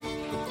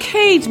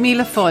Céad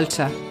Míle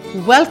Fáilte.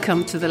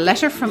 Welcome to the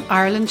Letter from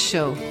Ireland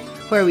show,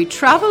 where we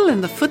travel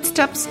in the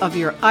footsteps of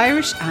your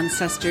Irish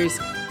ancestors,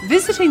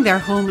 visiting their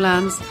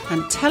homelands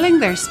and telling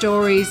their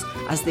stories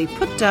as they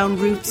put down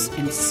roots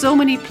in so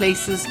many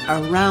places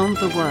around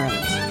the world.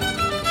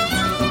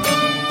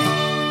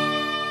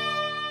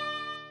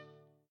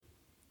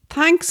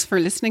 Thanks for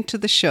listening to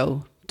the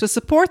show. To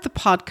support the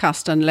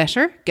podcast and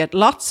Letter, get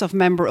lots of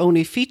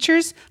member-only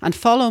features and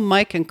follow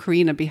Mike and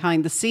Karina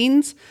behind the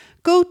scenes,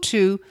 go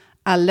to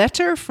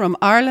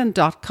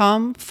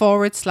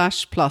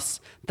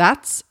aletterfromireland.com/plus.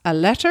 That's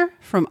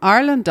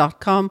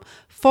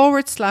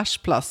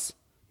aletterfromireland.com/plus.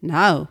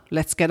 Now,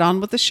 let's get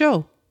on with the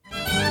show.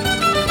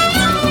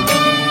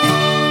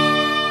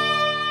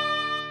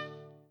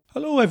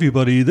 Hello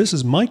everybody, this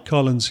is Mike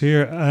Collins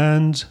here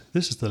and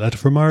this is the Letter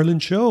from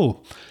Ireland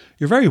show.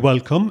 You're very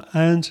welcome,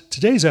 and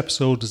today's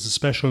episode is a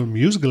special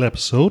musical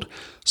episode,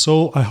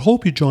 so I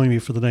hope you join me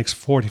for the next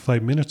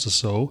 45 minutes or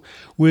so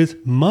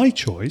with my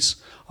choice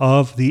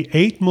of the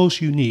 8 most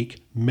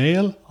unique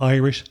male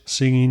Irish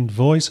singing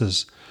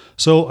voices.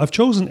 So I've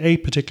chosen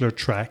 8 particular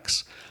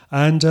tracks,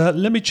 and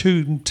let me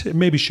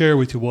maybe share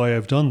with you why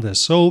I've done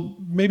this. So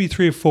maybe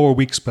 3 or 4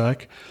 weeks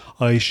back,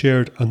 I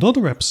shared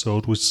another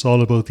episode which is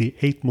all about the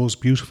 8 most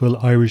beautiful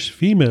Irish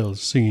female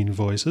singing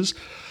voices.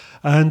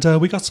 And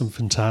we got some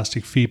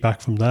fantastic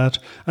feedback from that.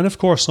 And of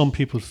course, some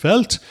people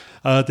felt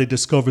they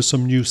discovered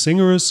some new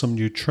singers, some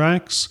new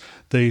tracks.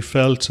 They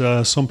felt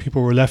some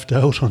people were left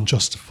out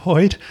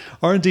unjustified,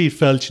 or indeed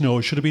felt,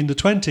 it should have been the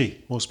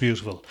 20 most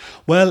beautiful.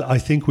 Well, I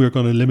think we're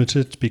going to limit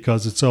it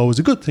because it's always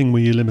a good thing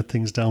when you limit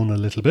things down a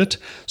little bit.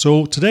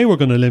 So today we're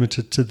going to limit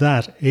it to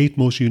that 8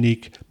 most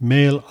unique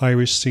male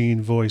Irish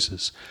singing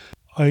voices.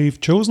 I've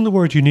chosen the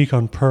word unique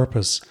on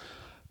purpose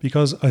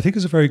because I think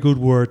it's a very good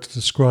word to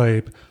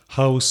describe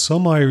how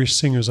some Irish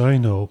singers I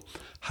know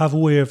have a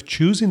way of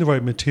choosing the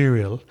right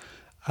material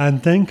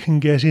and then can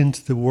get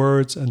into the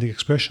words and the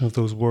expression of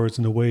those words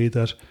in a way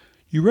that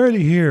you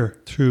rarely hear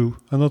through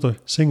another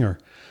singer.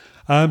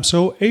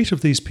 So 8 of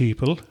these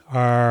people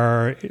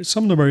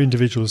some of them are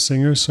individual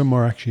singers, some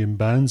are actually in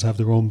bands, have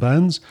their own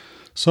bands.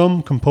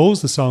 Some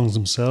compose the songs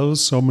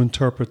themselves, some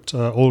interpret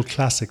old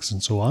classics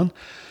and so on.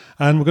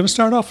 And we're going to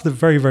start off with the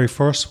very, very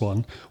first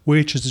one,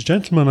 which is a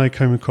gentleman I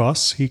came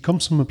across. He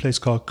comes from a place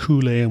called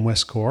Cooley in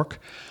West Cork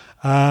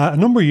a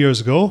number of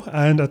years ago.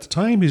 And at the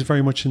time, he's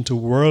very much into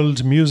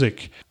world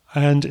music.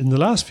 And in the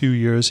last few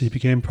years, he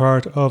became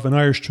part of an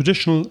Irish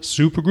traditional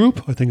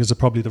supergroup, I think is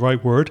probably the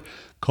right word,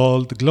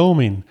 called the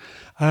Gloaming.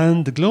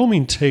 And the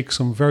Gloaming take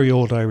some very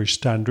old Irish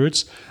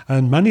standards,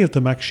 and many of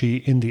them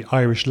actually in the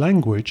Irish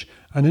language,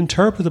 and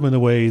interpret them in a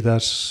way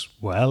that,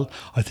 well,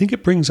 I think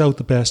it brings out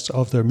the best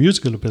of their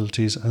musical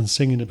abilities and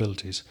singing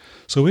abilities.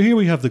 So here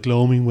we have the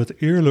Gloaming with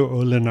Iarla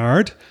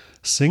O'Leonard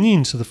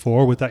singing to the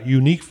fore with that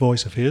unique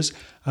voice of his,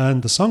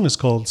 and the song is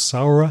called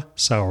Saora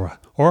Saora,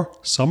 or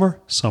Summer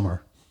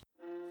Summer.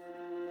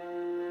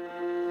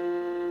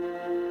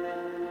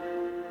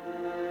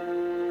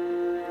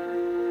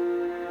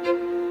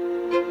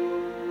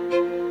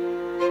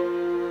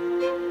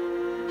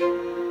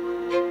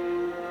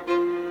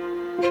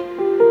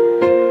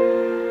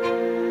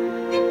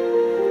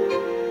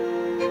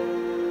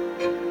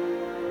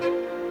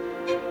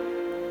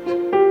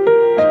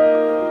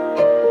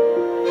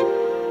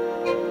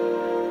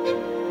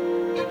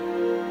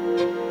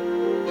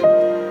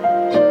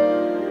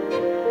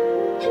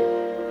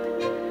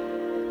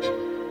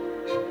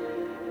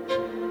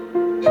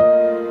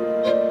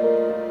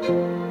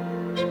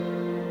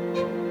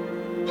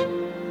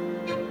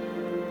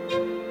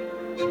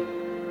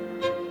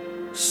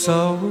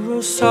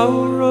 Saora,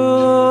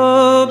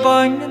 Saora,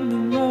 bang in the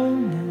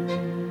morning.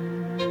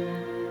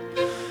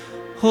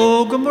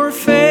 Hogamur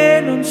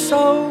fain and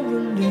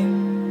Saora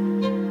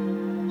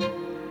ling.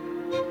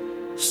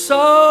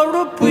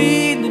 Saora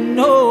buin and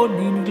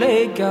nonin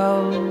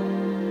glegal.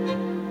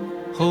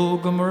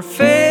 Hogamur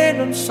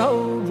fain and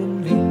Saora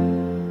ling.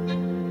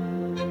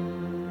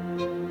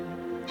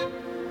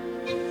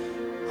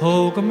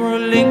 Hogamur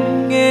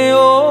ling e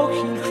o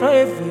hil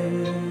creve.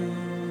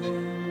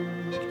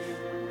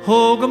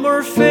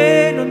 Hogamur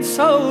fain and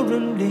Saora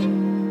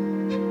ling.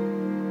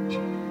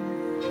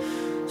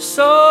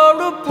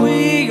 Saora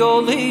bui o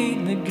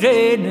lin na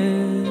grene.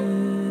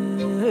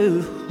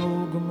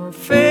 Hogamur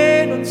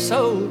fain and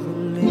Saora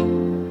ling.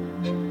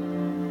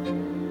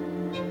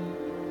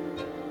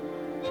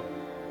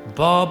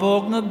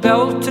 Babog na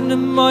belt in na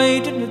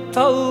maid in na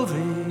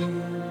tauri.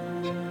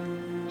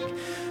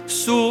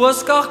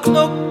 Suas gach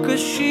knok a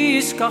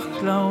she's gach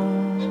clown.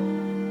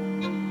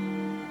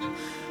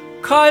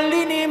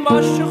 Kallini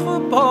mashach a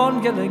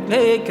bon get a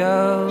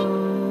glegal.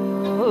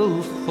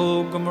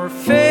 Hogamur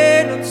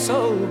fain and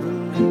Saora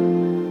ling.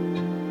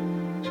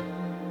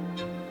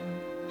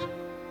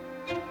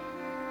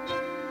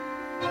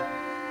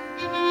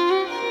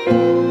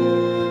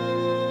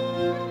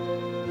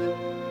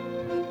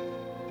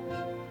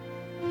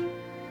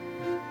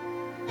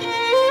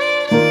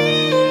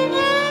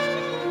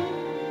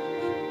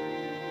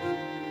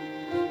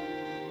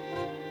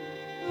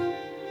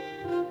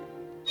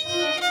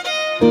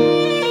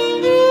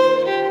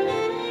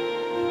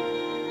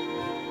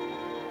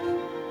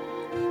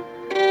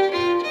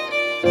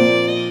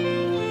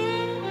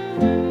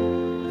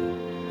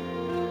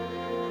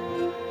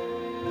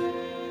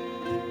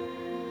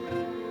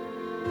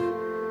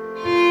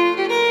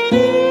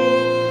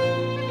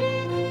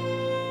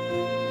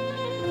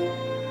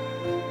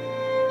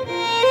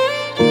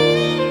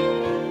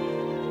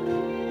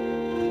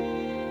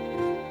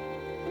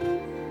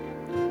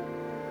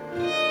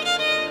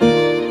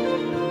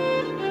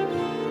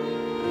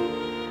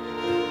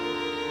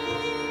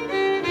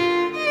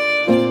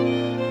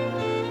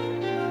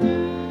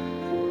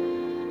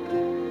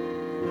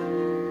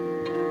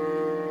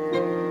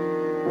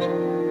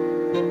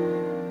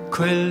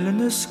 Quillen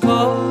is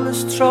skull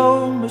is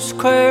trom is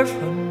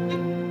querhan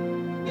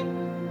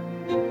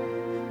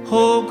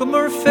Hogam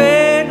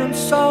féin an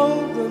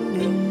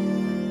saoirlín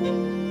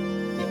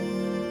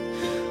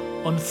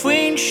An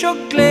faoin seo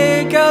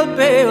glégal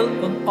béal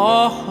an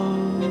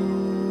áthal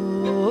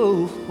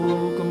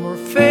Hogam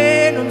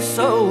féin an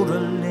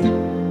saoirlín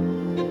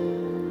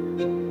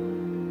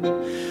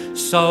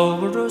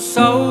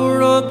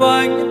Saoir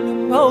bangin na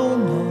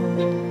móna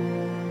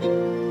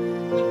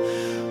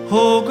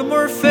Hogam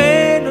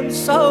féin an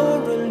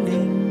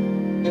saoirlín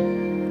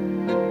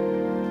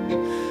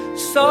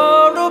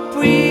Saoir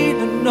buin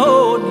an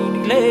nónín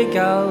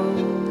légal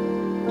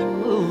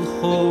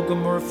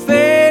Hogam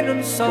féin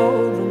an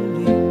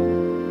saoirlín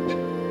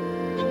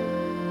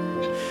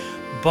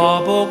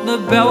Bobog na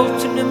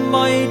beltin na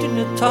maidin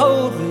na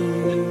taurí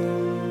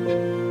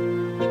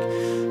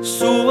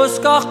Suas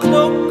gach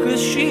cnug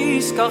is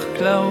síos gach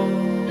clown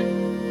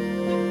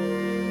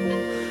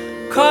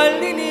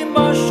Cailíní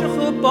maisach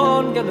a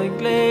bán gal a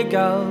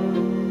glégal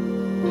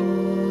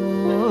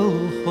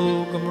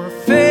Hogam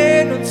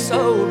féin an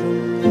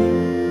saoirlín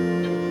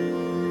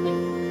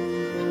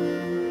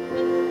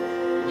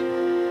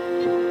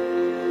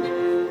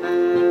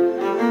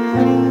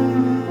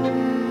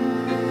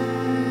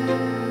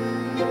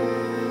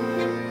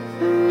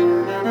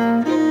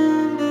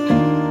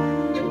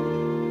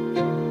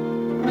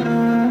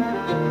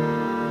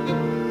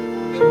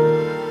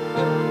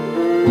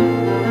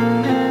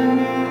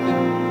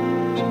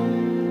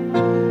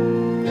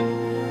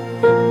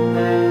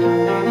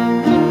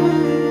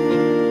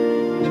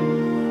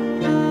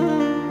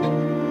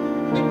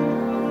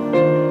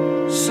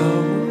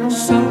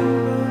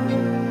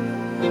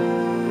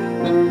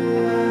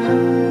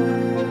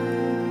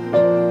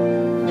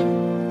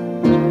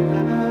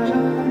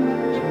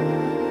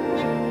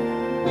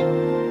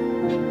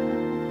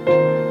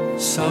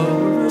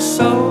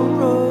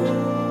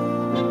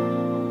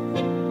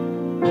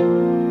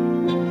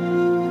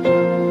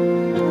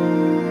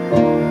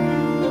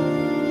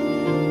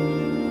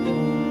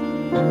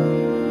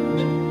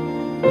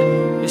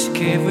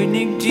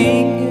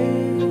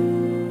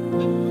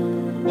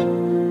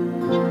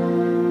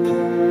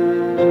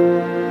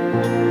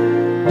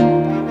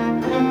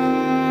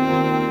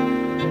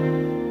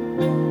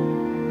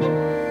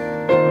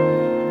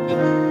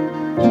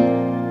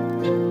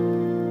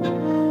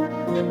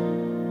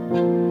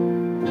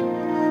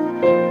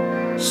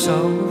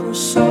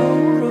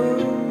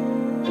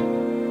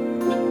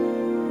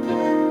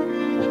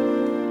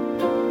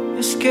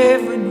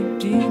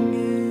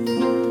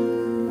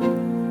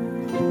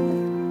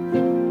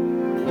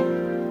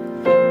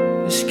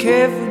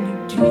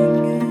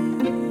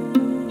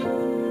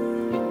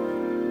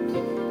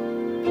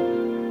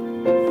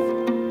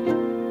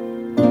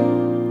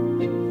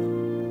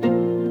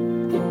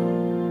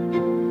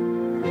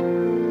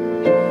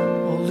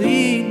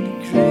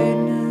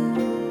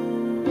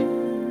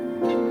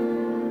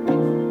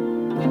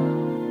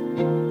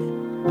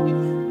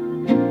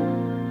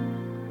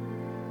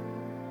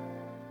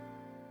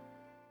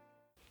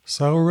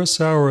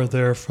Sour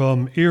there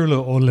from Iarla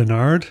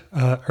O'Leonard,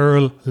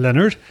 Earl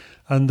Leonard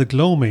and the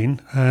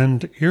Gloaming,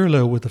 and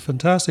Iarla with a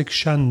fantastic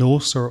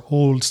sean-nós or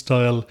old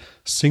style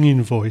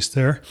singing voice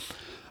there.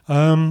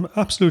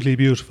 Absolutely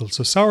beautiful.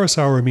 So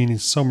sour meaning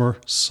summer.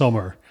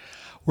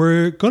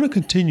 We're going to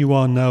continue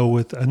on now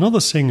with another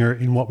singer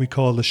in what we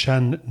call the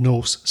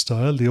sean-nós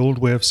style, the old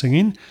way of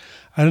singing,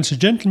 and it's a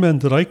gentleman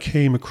that I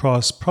came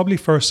across probably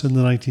first in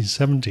the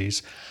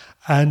 1970s,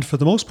 and for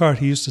the most part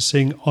he used to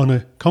sing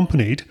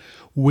unaccompanied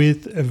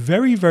with a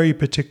very, very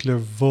particular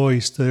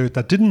voice there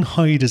that didn't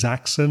hide his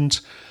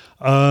accent.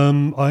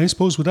 I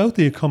suppose without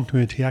the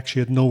accompaniment, he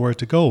actually had nowhere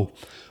to go.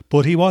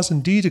 But he was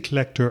indeed a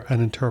collector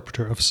and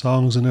interpreter of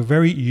songs and a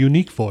very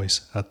unique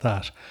voice at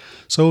that.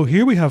 So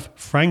here we have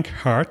Frank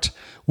Hart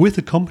with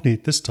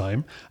accompaniment this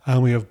time,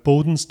 and we have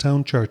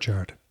Bodenstown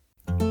Churchyard.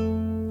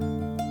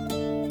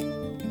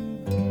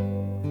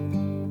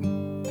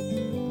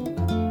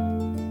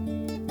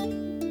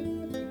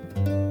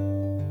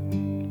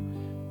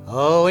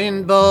 Oh,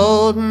 in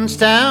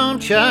Bodenstown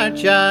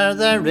Churchyard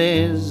there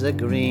is a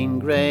green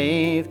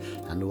grave,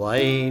 and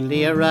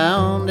wildly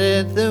around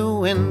it the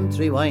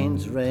wintry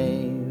winds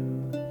rave.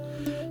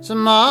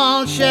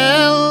 Small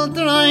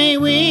shelter I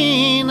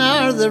ween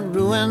are the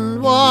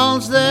ruined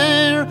walls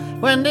there,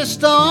 when the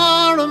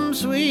storm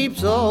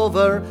sweeps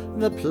over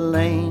the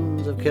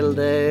plains of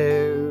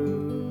Kildare.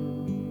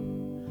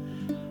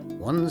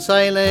 Once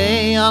I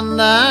lay on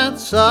that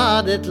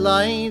sod it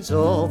lies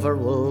over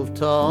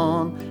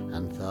Wolftown,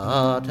 and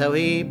thought how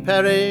he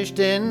perished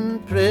in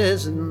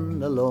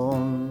prison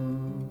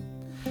alone.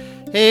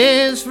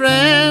 his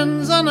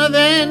friends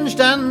unavenged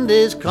and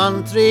his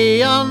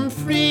country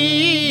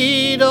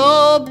unfreed.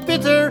 Oh,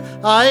 bitter,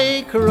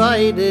 I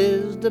cried,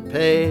 is the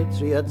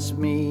patriot's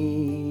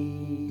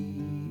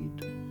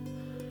meed.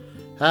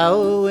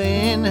 How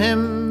in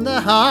him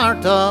the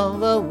heart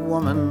of a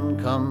woman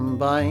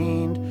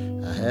combined,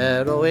 a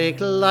heroic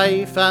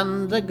life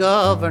and a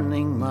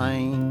governing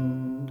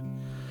mind.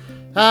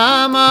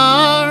 A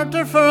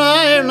martyr for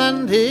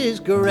Ireland, his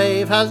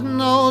grave has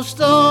no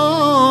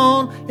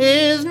stone,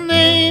 his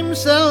name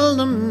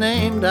seldom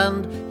named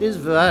and his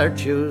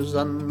virtues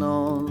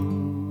unknown.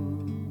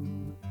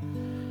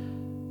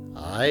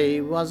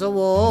 I was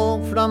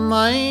awoke from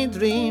my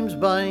dreams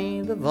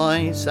by the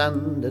voice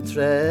and the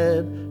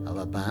tread of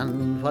a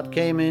band what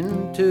came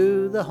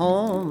into the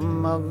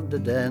home of the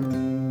dead.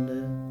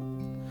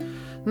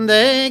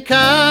 They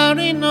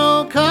carried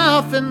no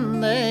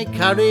coffin, they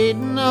carried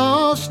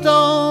no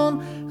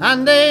stone,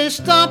 and they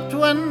stopped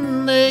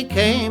when they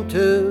came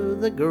to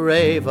the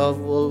grave of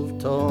Wolfe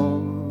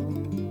Tone.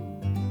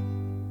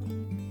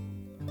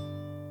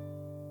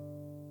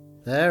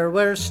 There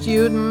were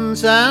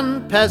students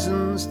and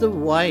peasants, the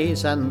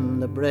wise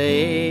and the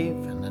brave,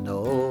 and an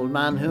old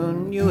man who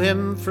knew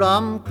him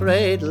from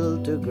cradle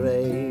to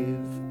grave.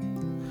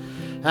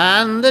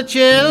 And the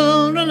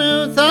children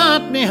who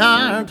thought me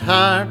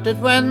hard-hearted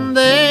when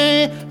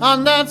they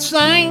on that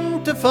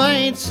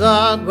sanctified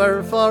sod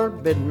were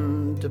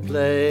forbidden to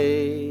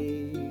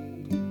play.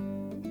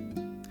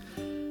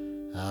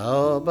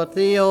 Oh, but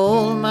the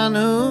old man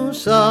who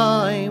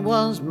saw I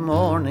was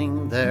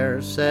mourning there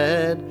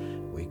said,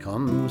 "We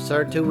come,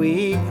 sir, to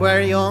weep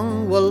where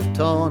young Wolfe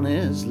Tone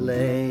is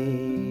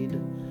laid.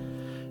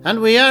 And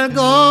we are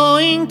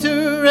going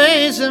to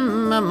raise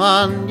him a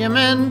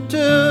monument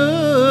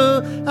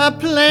too, a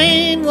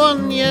plain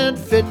one yet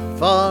fit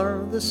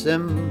for the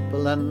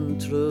simple and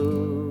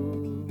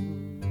true."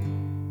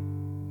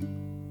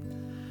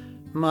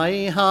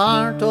 My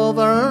heart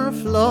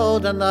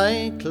overflowed and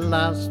I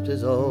clasped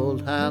his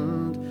old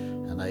hand,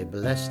 and I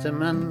blessed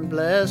him and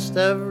blessed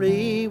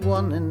every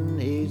one in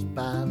his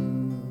band.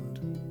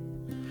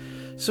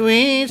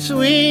 Sweet,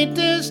 sweet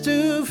is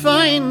to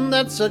find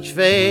that such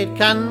fate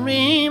can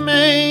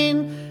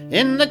remain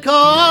in the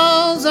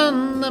cause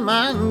and the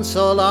man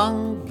so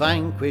long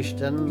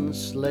vanquished and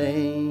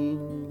slain.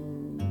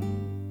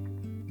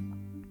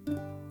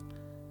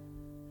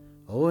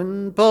 Oh,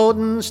 in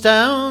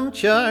Bodenstown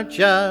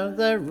churchyard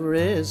there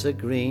is a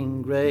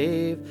green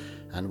grave,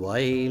 and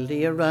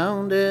wildly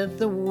around it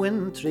the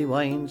wintry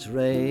winds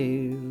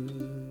rave.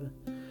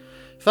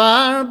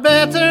 Far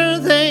better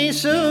they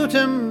suit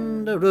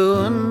him, the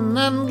ruin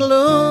and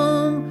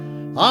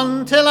gloom,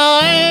 until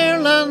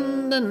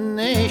Ireland, the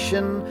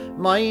nation,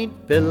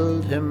 might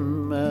build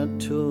him a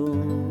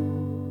tomb.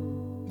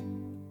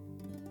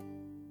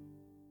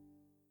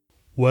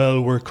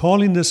 Well, we're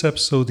calling this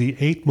episode the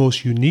 8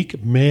 most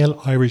unique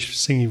male Irish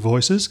singing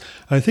voices.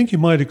 I think you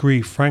might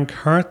agree Frank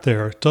Hart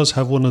there does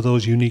have one of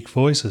those unique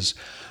voices.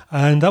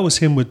 And that was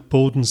him with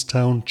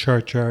Bodenstown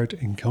Churchyard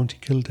in County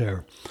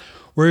Kildare.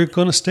 We're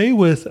going to stay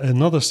with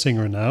another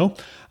singer now,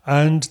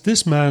 and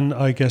this man,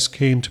 I guess,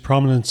 came to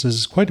prominence,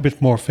 is quite a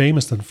bit more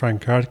famous than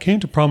Frank Hart, came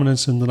to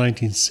prominence in the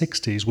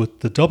 1960s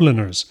with the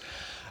Dubliners.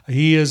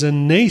 He is a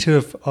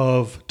native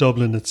of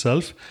Dublin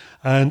itself,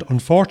 and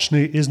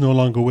unfortunately is no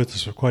longer with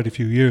us for quite a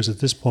few years at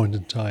this point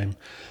in time.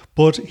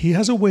 But he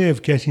has a way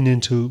of getting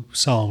into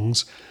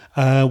songs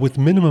with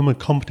minimum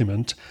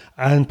accompaniment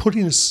and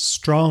putting a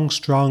strong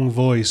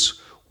voice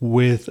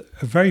with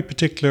a very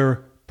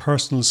particular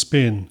personal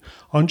spin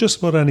on just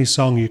about any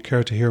song you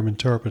care to hear him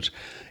interpret.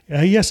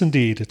 Yes,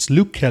 indeed, it's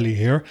Luke Kelly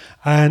here,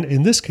 and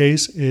in this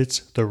case, it's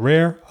The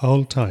Rare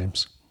Old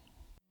Times.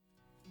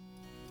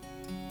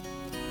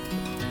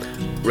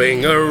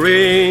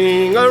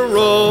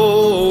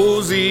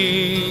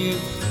 Ring-a-ring-a-rosy,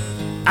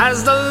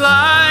 as the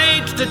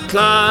light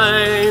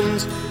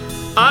declines,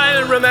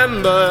 I'll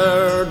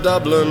remember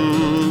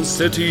Dublin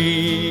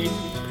city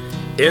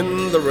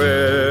in the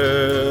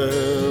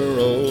rare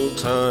old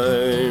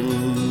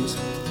times.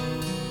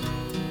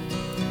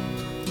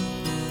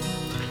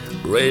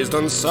 Raised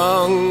on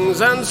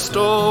songs and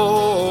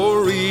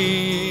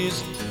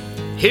stories,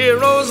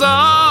 heroes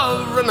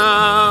of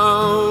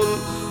renown,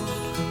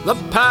 the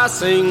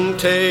passing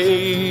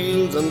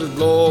tales and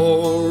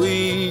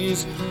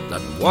glories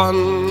that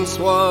once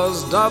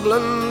was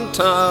Dublin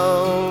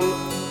town.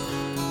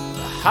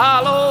 The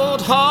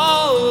hallowed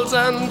halls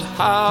and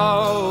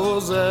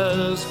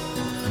houses,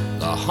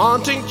 the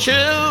haunting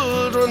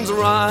children's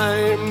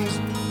rhymes,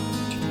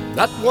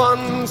 that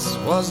once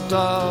was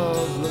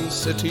Dublin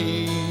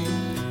city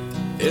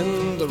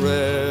in the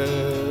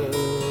rare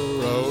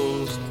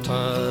old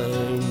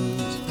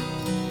times.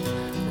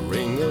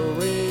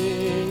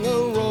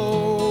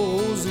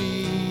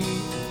 Ring-a-ring-a-rosy,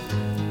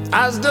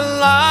 as the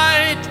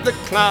light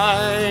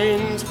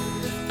declines,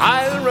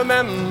 I'll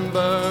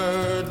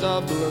remember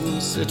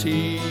Dublin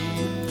city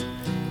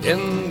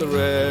in the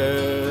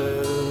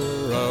rare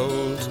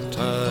old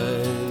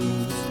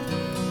times.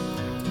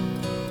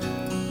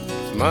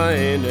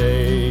 My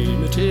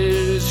name it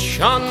is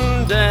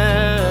Sean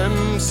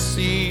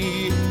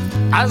Dempsey,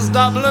 as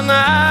Dublin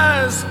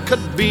as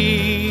could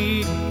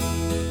be,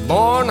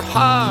 born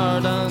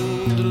hard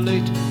and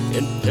late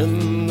in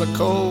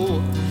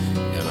Pimlico,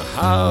 in a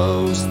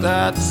house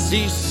that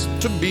ceased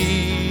to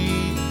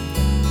be.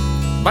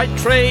 By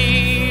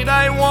trade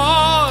I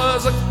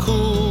was a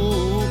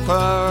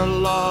cooper,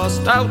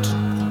 lost out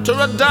to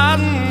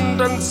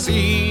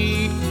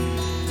redundancy,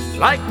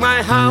 like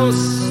my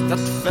house that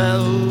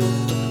fell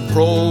to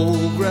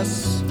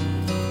progress,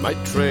 my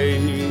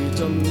trade's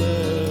a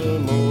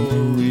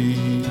memory.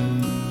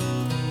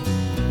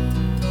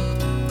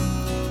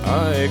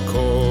 I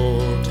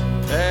court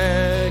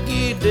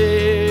Peggy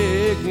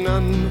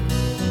Dignan,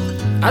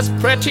 as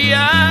pretty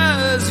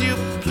as you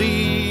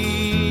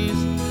please,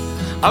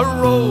 a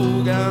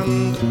rogue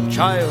and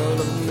child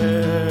of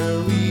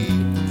Mary,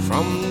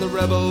 from the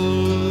rebel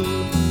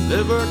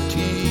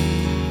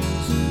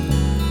liberties.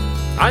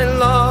 I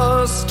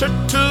lost her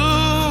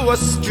to a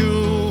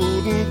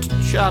student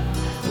chap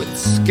with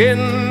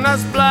skin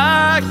as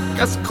black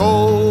as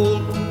coal,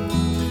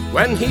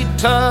 when he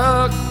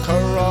took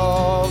her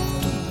off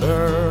to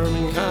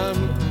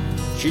Birmingham,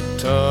 she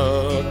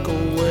took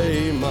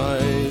away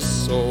my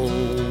soul.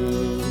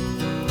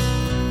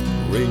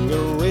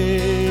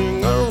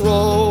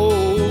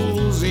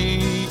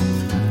 Ring-a-ring-a-rosy,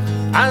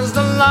 as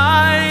the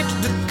light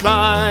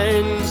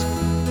declines,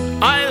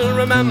 I'll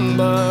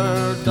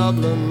remember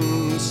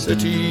Dublin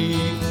city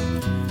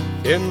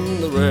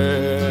in the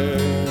rare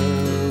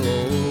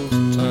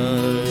old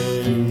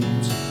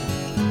times.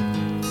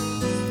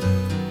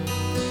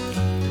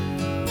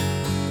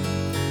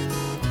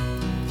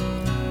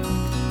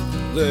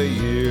 The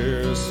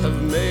years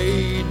have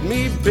made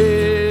me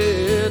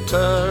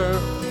bitter,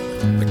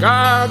 the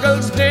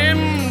gargles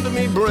dimmed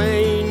me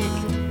brain,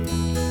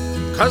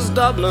 'cause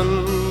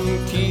Dublin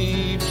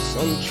keeps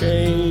on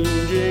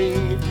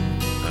changing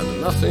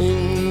and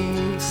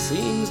nothing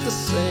seems the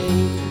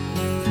same.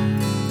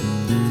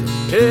 The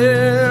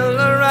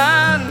Pillar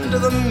and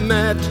the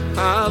Met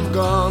have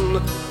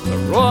gone, the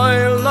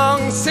Royal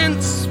long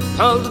since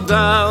pulled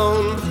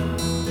down,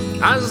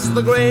 as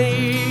the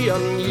grey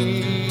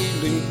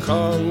unyielding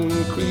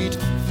concrete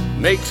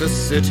makes a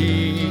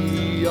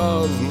city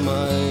of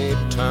my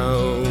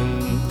town.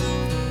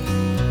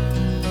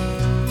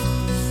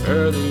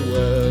 Fare thee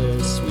well,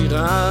 sweet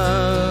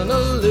Anna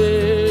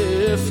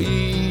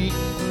Liffey,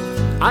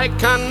 I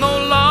can no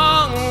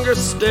longer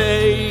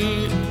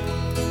stay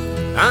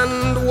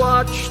and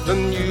watch the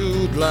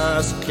new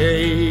glass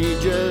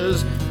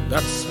cages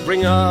that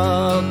spring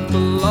up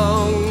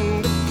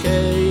along the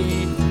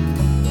quay.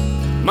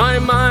 My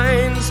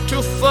mind's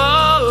too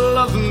full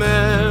of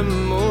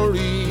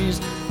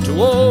memories,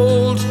 too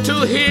old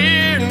to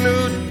hear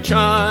new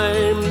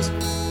chimes.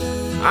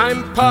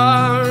 I'm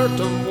part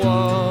of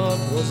what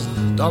was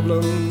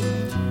Dublin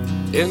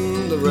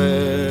in the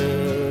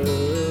rare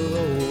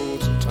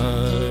old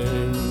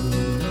time.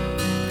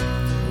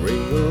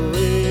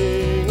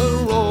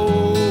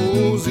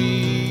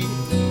 Ring-a-ring-a-rosy,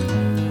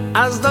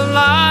 as the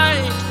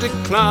light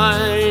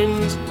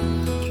declines,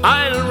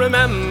 I'll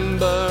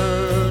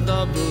remember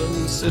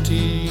Dublin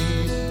city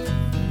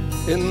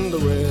in the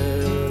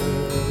rare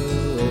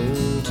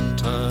old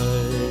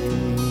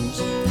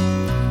times.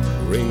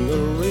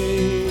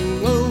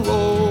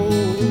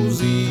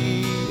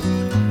 Ring-a-ring-a-rosy,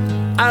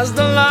 as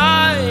the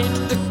light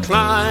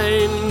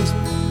declines,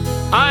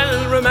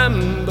 I'll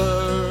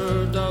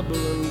remember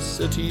Dublin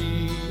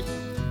city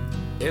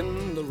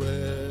in the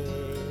rare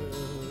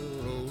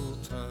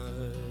old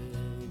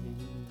times.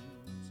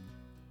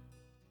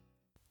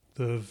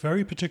 The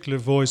very particular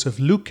voice of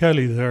Luke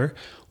Kelly there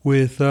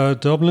with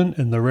Dublin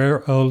in the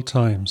rare old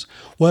times.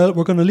 Well,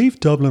 we're going to leave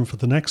Dublin for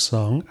the next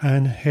song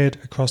and head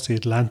across the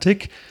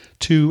Atlantic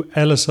to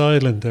Ellis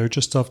Island. They're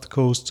just off the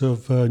coast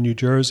of New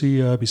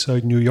Jersey,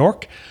 beside New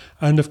York.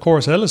 And of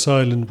course, Ellis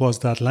Island was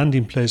that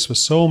landing place with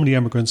so many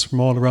immigrants from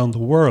all around the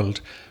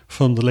world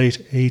from the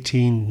late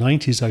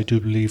 1890s, I do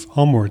believe,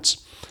 onwards.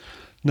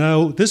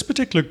 Now, this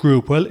particular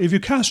group, well, if you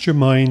cast your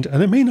mind,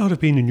 and it may not have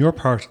been in your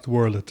part of the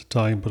world at the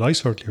time, but I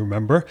certainly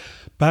remember,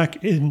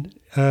 back in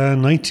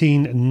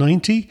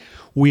 1990,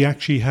 we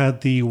actually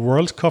had the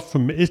World Cup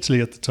from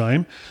Italy at the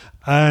time,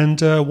 and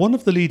one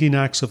of the leading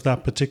acts of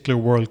that particular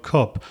World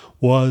Cup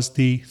was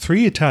the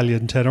three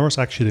Italian tenors,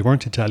 actually they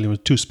weren't Italian, it was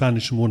two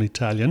Spanish and one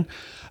Italian,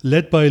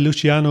 led by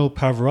Luciano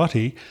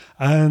Pavarotti,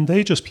 and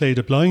they just played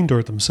a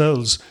blinder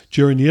themselves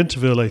during the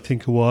interval, I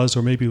think it was,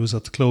 or maybe it was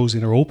at the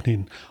closing or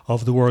opening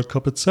of the World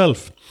Cup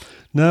itself.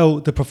 Now,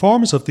 the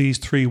performance of these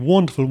three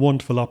wonderful,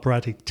 wonderful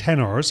operatic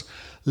tenors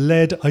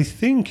led, I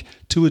think,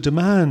 to a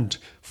demand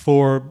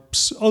for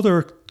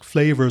other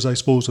flavours, I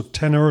suppose, of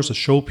tenors, of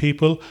show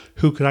people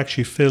who could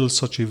actually fill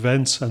such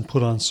events and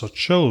put on such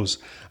shows.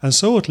 And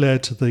so it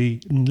led to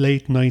the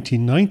late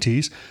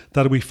 1990s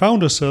that we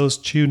found ourselves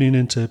tuning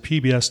into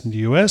PBS in the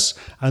US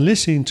and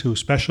listening to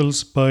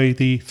specials by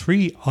the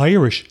three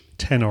Irish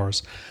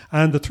tenors.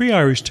 And the three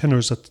Irish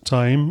tenors at the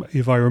time,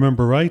 if I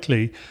remember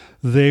rightly,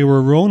 they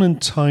were Ronan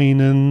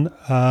Tynan,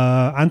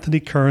 Anthony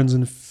Kearns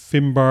and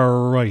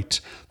Finbar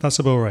Wright. That's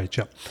about right,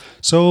 yeah.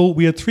 So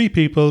we had three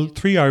people,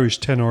 three Irish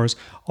tenors,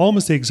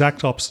 almost the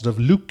exact opposite of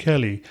Luke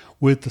Kelly,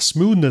 with the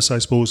smoothness, I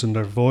suppose, in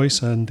their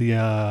voice and the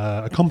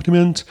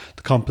accompaniment,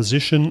 the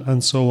composition,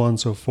 and so on and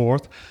so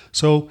forth.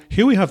 So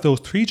here we have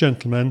those three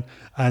gentlemen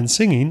and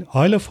singing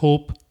Isle of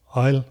Hope,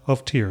 Isle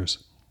of Tears.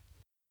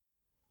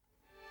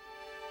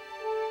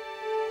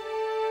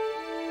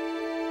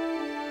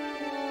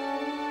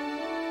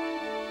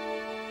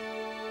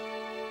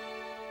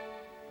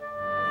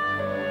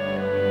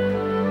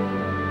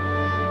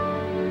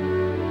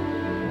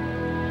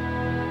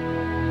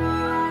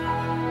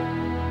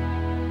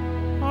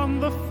 On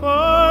the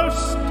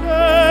first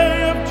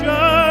day of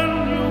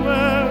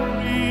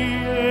January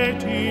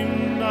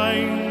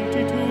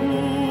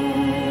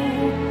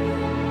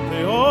 1892,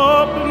 they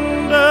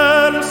opened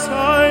Ellis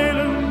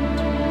Island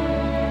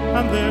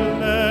and they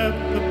let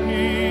the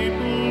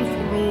people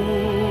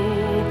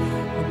through.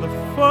 And the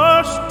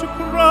first to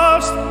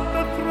cross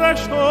the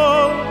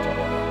threshold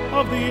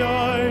of the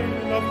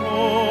Isle of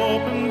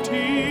Hope and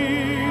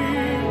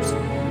Tears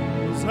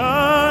was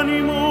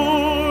Annie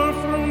Moore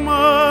from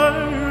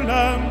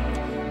Ireland,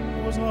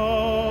 was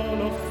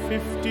all of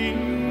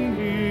 15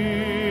 years.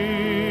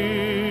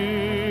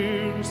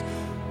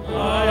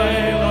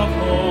 Isle of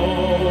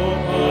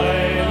hope,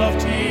 Isle of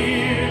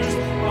tears,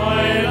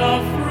 Isle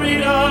of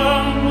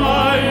freedom,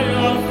 Isle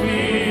of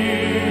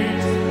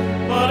fears.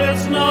 But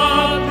it's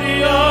not the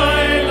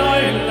isle I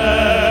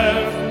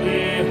left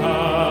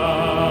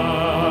behind.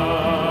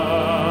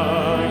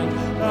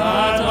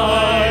 That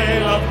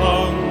Isle of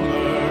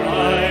hunger,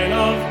 Isle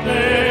of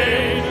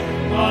pain,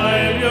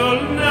 Isle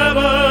you'll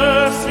never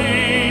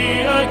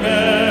see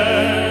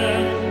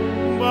again.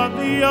 But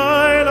the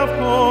Isle of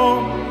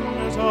home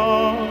is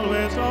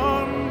always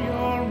on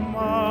your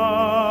mind.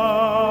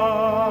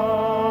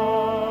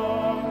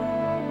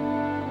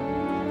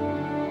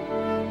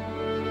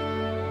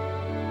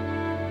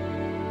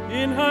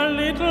 In her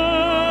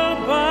little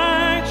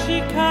bag she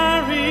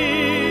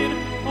carried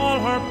all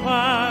her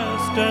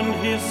past and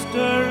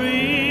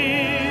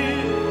history,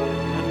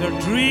 and her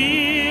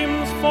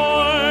dreams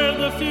for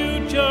the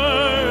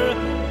future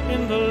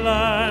in the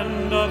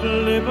land of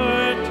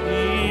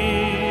liberty.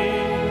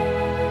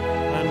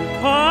 And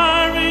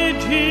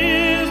courage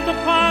is the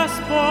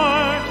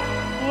passport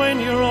when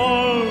your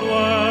old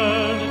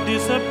world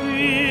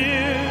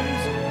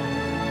disappears,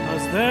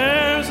 'cause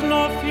there's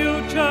no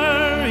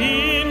future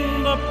in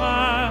the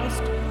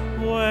past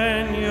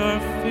when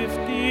you're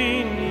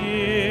 15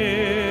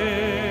 years.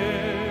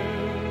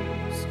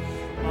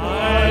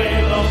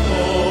 Isle of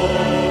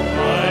hope,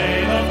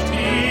 Isle of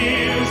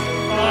tears,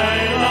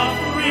 Isle of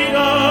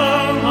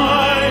freedom,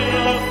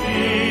 Isle of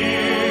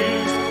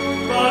fears.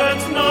 But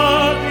it's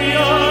not the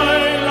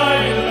isle I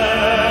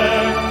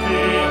left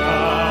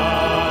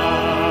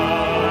behind.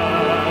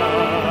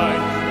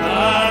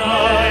 That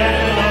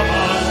Isle of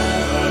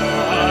hunger,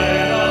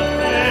 Isle of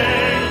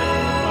pain,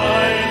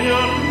 Isle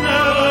you'll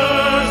never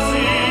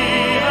see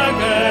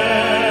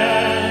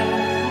again.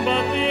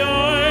 But the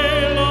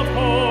Isle of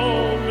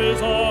home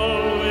is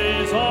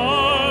always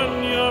on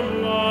your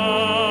mind.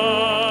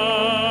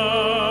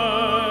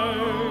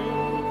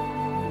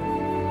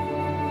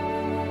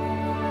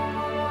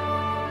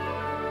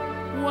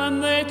 When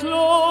they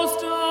closed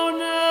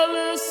down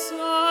Ellis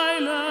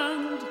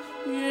Island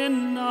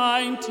in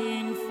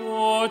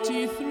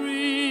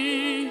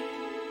 1943,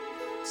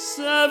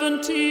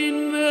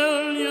 17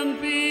 million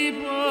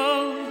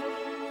people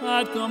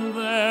had come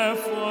there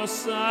for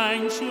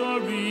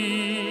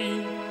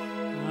sanctuary.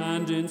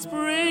 And in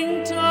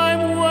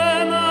springtime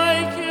when I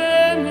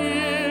came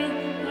here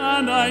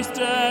and I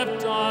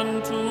stepped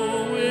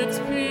onto its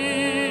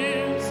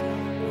piers,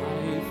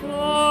 I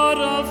thought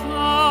of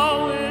how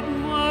it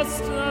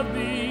must have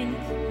been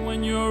when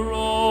you're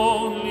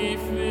only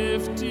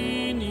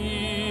 15 years.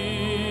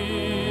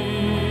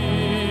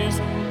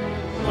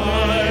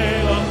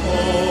 Isle of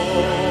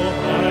hope,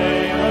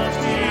 Isle of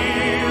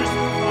tears,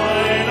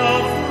 Isle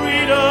of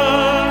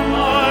freedom,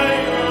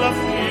 Isle of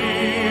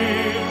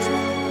fears.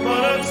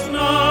 But it's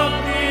not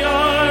the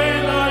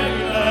isle I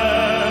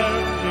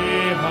left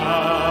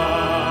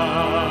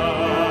behind.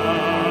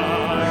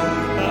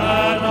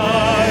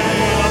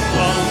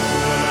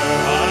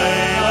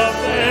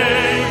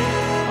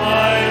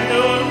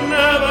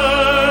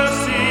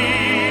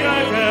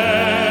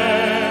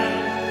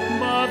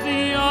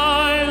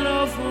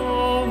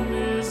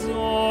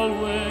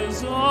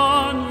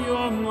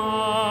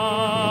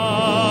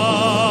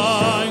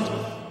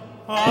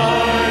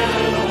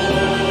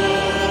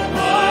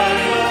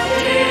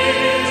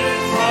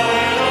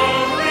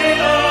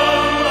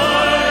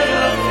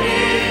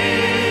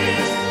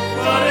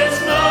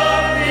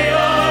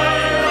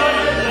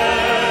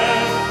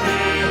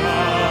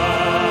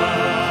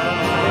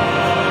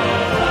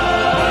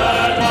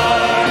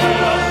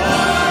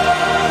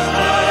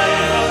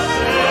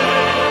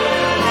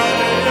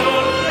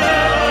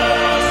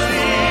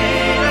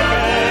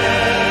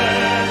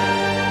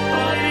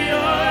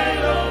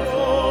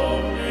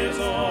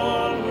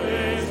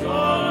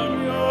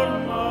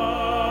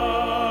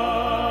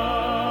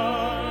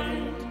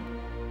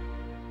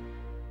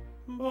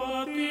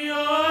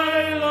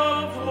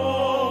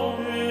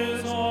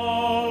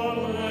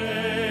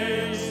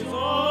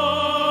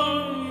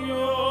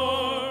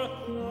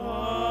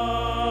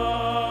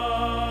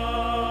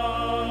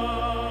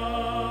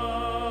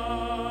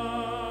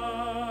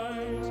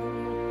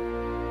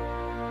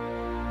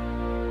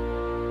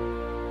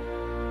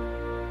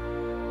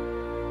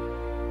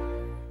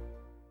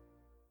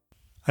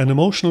 an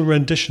emotional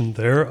rendition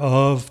there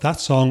of that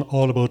song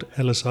all about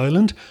Ellis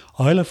Island,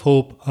 Isle of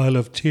Hope, Isle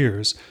of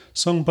Tears,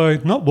 sung by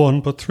not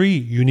one but three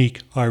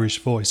unique Irish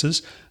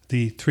voices,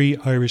 the three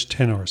Irish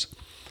tenors.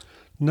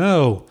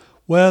 Now,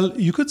 well,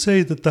 you could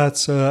say that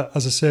that's,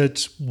 as I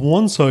said,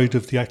 one side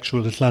of the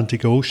actual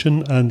Atlantic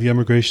Ocean and the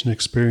immigration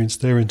experience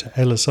there into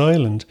Ellis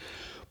Island.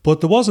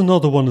 But there was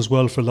another one as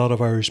well for a lot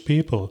of Irish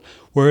people,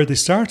 where they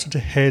started to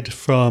head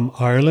from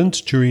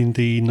Ireland during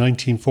the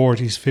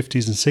 1940s,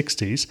 50s and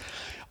 60s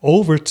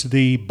over to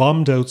the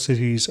bombed out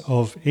cities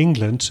of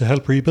England to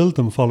help rebuild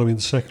them following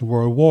the Second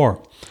World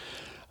War.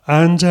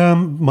 And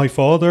my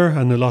father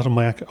and a lot of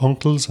my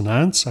uncles and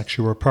aunts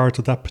actually were part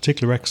of that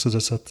particular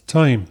exodus at the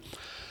time.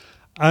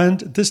 And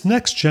this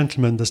next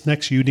gentleman, this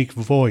next unique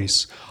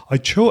voice, I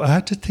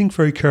had to think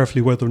very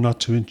carefully whether or not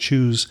to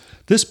choose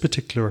this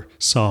particular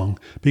song,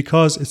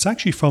 because it's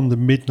actually from the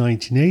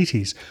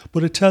mid-1980s,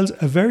 but it tells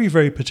a very,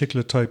 very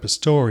particular type of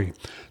story.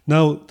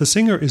 Now, the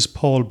singer is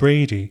Paul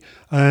Brady,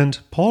 and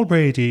Paul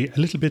Brady, a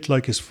little bit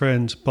like his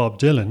friend Bob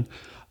Dylan,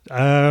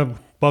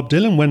 Bob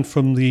Dylan went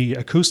from the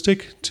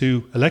acoustic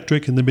to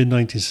electric in the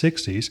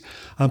mid-1960s,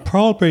 and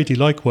Paul Brady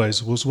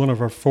likewise was one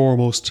of our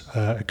foremost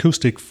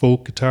acoustic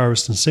folk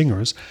guitarists and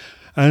singers,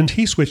 and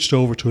he switched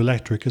over to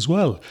electric as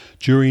well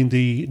during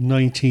the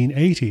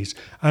 1980s.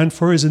 And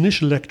for his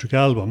initial electric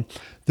album,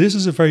 this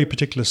is a very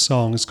particular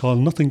song. It's called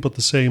Nothing But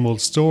the Same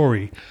Old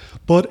Story,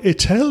 but it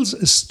tells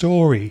a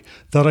story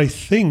that I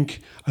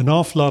think an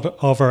awful lot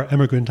of our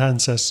immigrant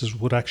ancestors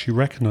would actually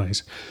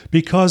recognise,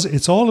 because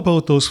it's all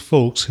about those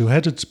folks who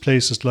headed to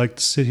places like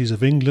the cities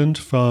of England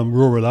from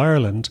rural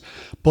Ireland,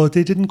 but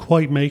they didn't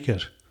quite make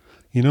it.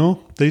 You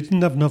know, they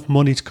didn't have enough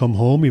money to come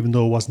home, even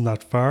though it wasn't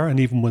that far, and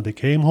even when they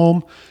came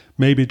home,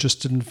 maybe it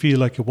just didn't feel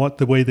like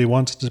the way they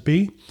wanted it to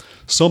be.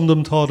 Some of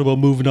them thought about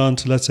moving on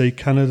to, let's say,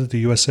 Canada, the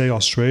USA,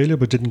 Australia,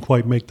 but didn't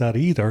quite make that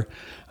either,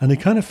 and they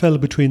kind of fell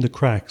between the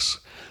cracks.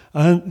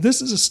 And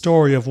this is a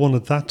story of one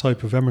of that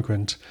type of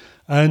immigrant.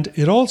 And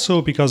it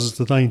also, because it's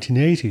the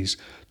 1980s,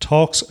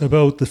 talks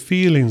about the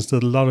feelings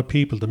that a lot of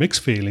people, the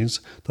mixed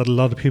feelings that a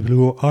lot of people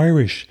who are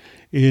Irish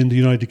in the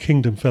United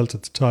Kingdom felt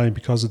at the time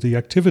because of the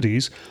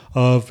activities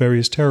of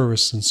various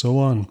terrorists and so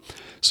on.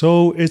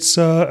 So it's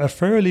a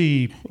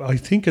fairly, I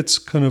think it's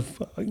kind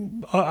of,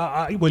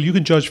 well, you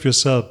can judge for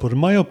yourself, but in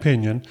my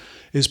opinion,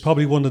 is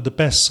probably one of the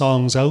best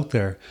songs out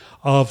there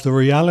of the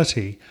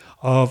reality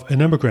of an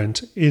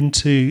immigrant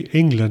into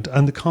England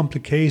and the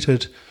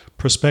complicated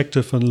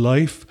perspective on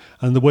life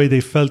and the way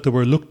they felt they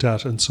were looked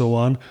at and so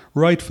on,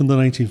 right from the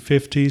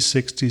 1950s,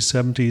 60s,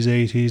 70s,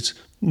 80s,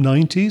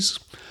 90s.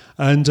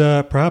 And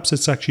perhaps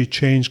it's actually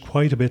changed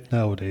quite a bit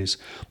nowadays.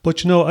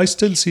 But, you know, I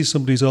still see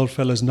some of these old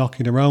fellas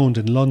knocking around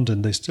in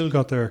London. They still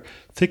got their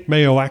thick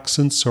Mayo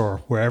accents or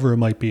wherever it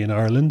might be in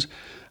Ireland.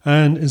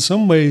 And in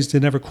some ways, they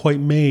never quite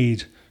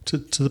made to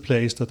the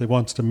place that they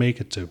wanted to make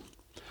it to.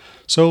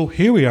 So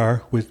here we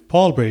are with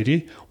Paul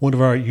Brady, one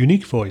of our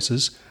unique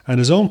voices, and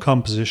his own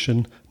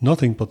composition,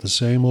 Nothing But the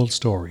Same Old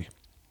Story.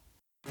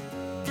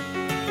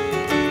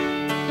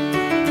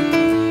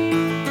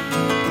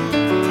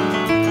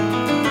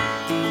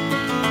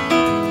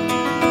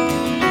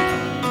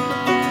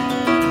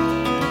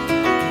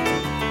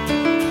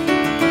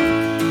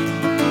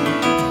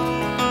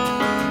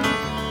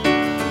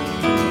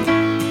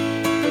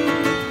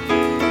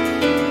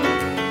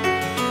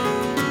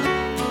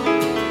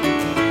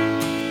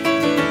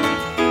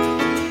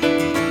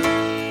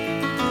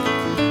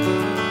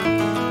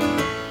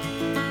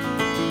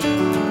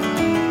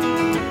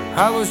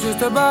 I was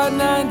just about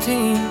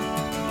 19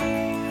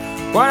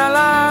 when I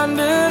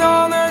landed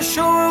on their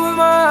shore with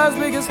my eyes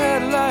big as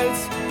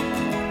headlights.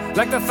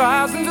 Like the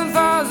thousands and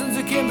thousands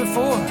that came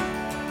before,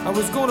 I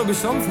was gonna be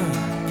something.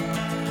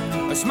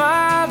 I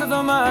smiled at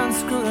the man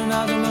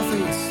scrutinizing my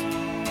face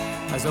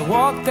as I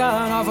walked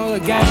down off of the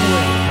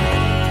gangway.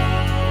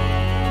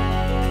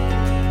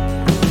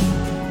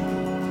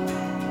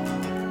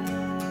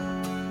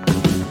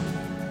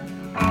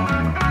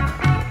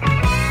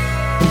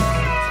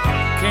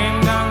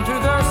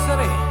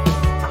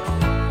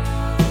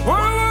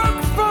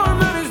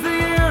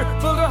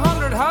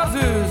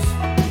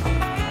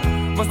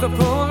 Must have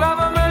pulled out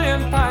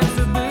 1,000,000 pints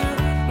of beer,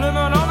 living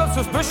under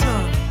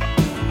suspicion,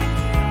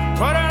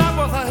 putting up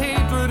with the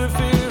hatred and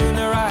fear in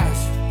their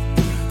eyes.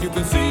 You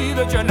can see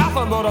that you're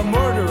nothing but a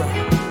murderer.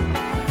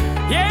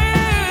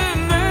 Yeah,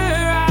 in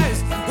their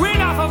eyes, we're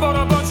nothing but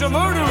a bunch of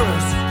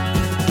murderers.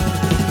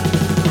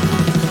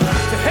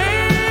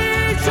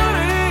 Hey,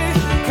 Johnny,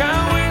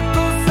 can't wait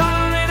till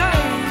Saturday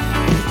night.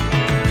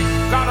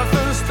 Got a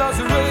thirst that's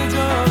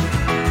raging,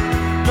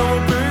 no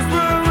place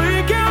where we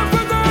can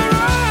put the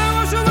right.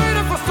 What's your way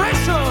to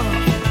frustration?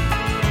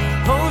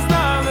 Hose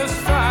down this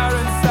fire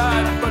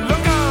inside, but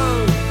look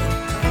out.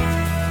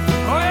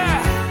 Oh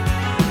yeah,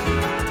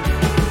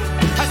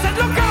 I said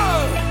look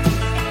out.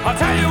 I'll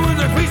tell you in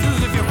the pieces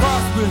if you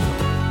cross me.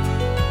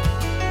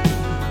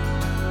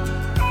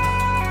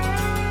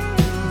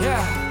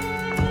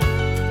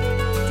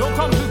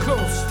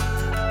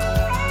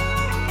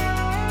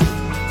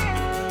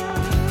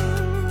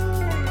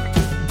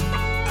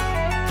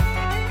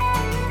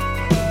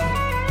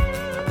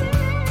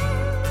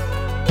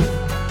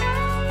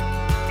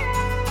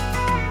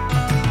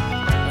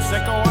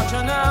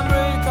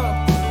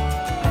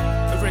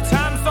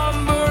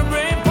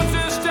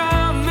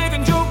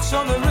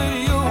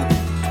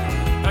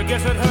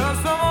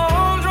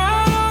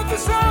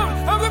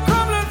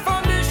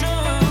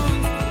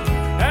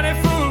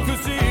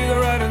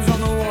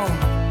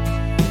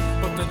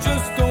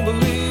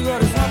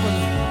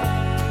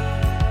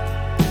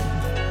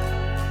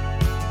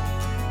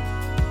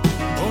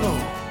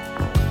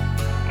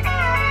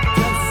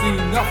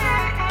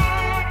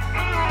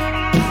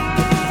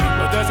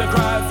 She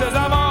cries, says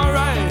I'm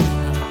alright.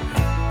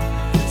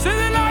 Says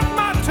they like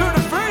my tuna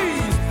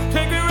freeze.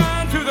 Take me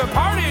round to the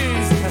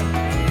parties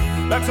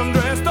like some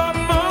dressed up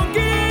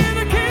monkey in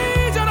a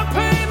cage, and I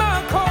play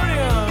my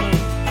accordion.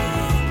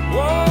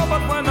 Whoa,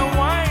 but when the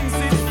wine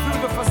seeps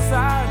through the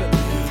facade,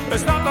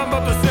 it's nothing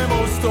but the same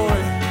old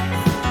story.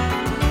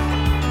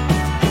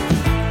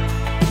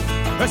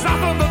 It's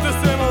nothing but the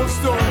same old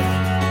story.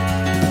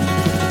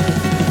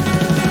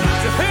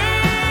 So,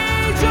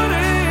 hey,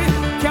 Johnny,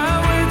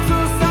 can't wait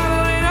till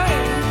Saturday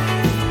night.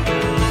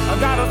 I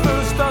got a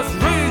thirst that's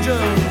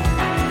raging.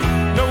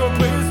 Know a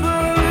place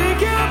where we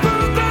can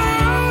put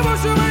down,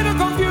 wash away the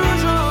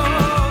confusion.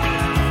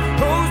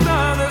 Close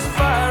down this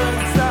fire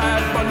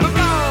inside, but look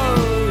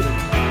out.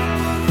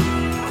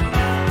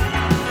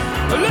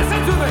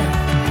 Listen to me,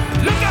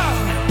 look out.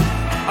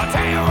 I'll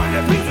tell you all the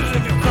pieces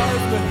if you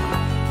cross me.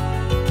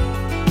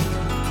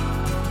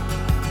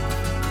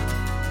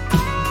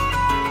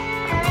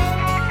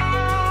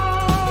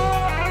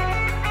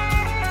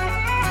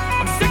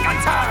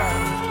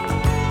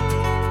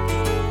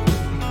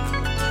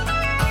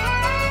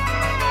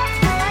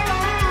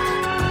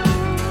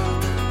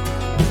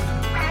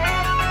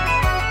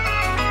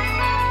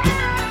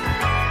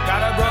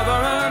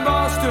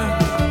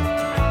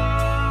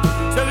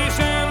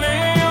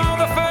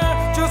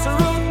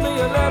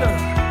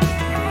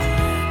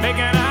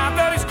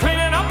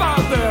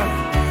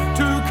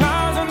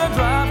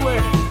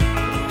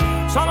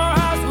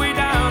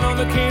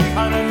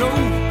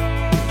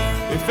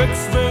 Fix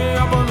me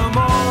up in the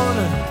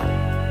morning.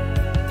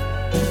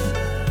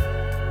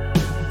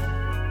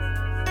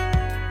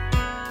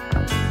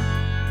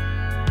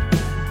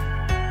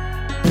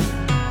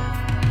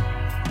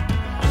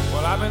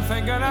 Well, I've been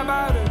thinking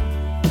about it,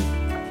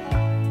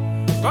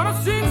 but it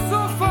seems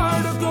so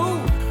far to go.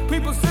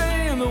 People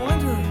say in the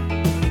winter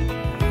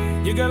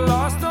you get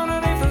lost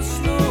underneath the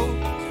snow.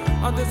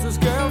 And this is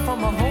girl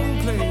from my home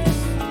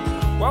place.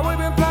 Well, we've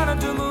been planning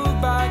to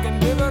move back and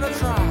give it a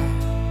try.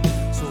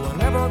 I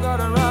never got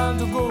around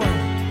to going.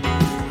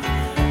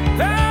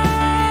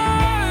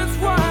 That's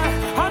why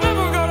I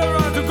never got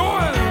around to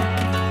going.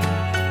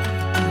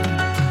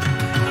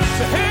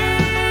 So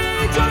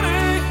hey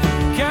Johnny,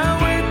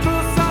 can't wait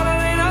till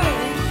Saturday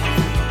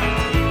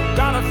night.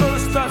 Got a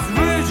thirst that's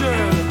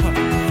raging.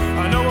 I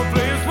know a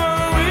place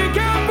where we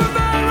can put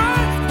that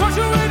right. Wash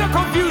away the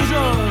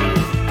confusion.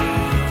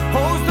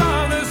 Hose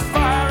down this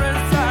fire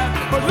inside.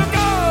 But look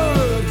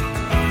out,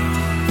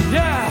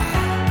 yeah.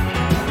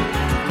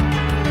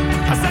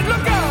 I said,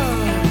 look out!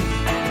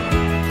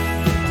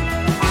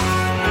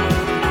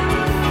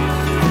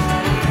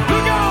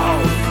 Look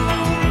out!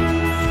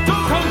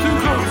 Don't come too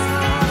close!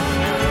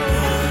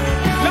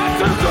 Not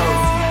too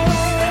close!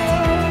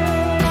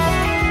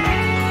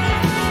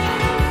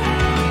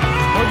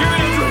 Oh, give me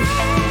a drink!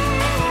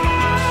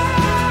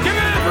 Give me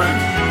a drink!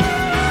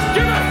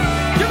 Give it!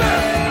 Give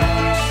it!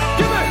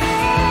 Give it!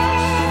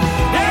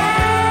 Yeah!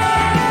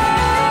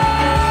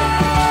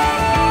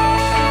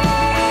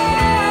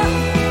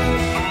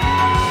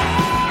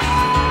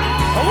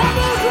 One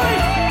more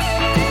drink!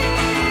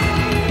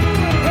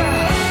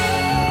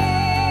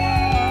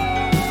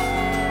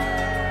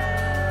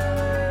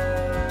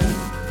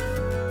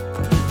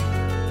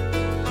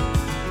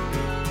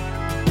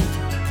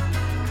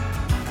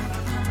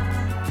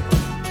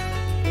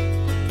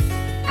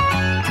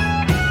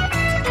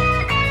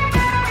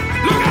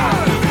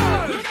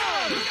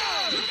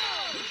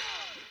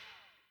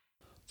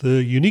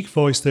 The unique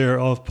voice there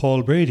of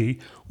Paul Brady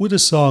with a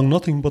song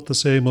Nothing But the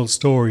Same Old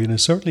Story, and it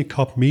certainly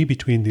caught me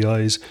between the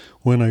eyes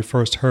when I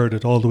first heard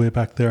it all the way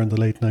back there in the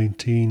late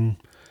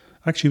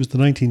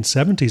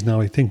 1970s now,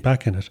 I think,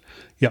 back in it.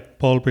 Yeah,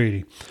 Paul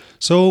Brady.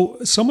 So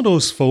some of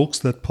those folks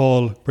that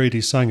Paul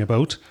Brady sang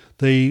about,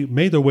 they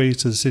made their way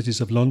to the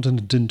cities of London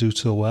and didn't do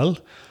so well.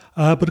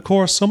 But of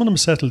course, some of them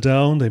settled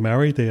down, they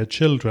married, they had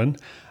children,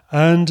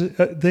 and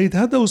they'd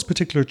had those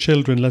particular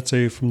children, let's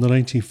say, from the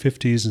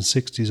 1950s and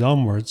 60s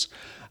onwards.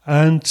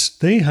 And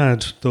they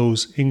had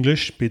those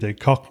English, be they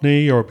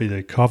Cockney or be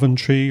they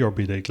Coventry or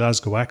be they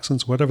Glasgow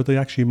accents, whatever they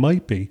actually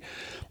might be.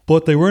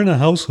 But they were in a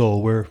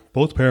household where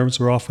both parents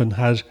were often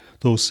had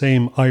those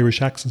same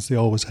Irish accents they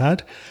always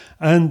had.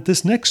 And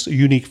this next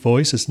unique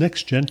voice, this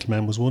next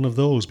gentleman was one of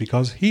those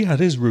because he had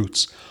his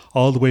roots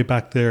all the way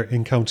back there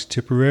in County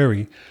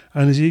Tipperary.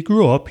 And as he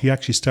grew up, he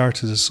actually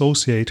started to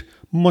associate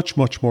much,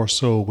 much more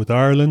so with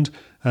Ireland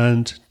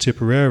and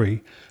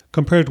Tipperary,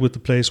 compared with the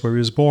place where he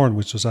was born,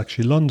 which was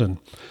actually London.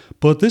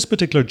 But this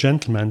particular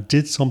gentleman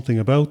did something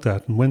about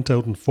that and went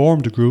out and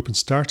formed a group and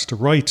started to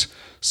write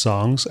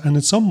songs, and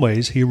in some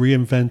ways he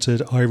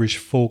reinvented Irish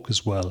folk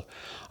as well.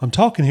 I'm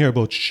talking here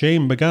about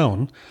Shane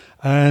MacGowan,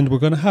 and we're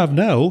going to have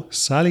now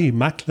Sally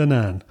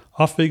McLennan.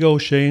 Off we go,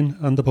 Shane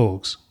and the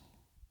Pogues.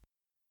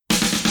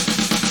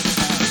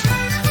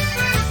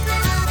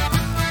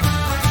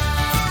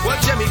 Well,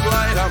 Jimmy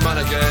White, our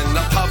manager in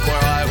the pub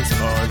where I was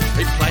born,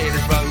 he played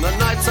it from the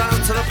night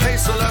time to the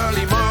peaceful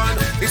early morn.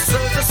 He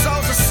soothed the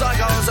souls of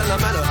psychos and the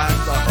men who had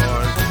the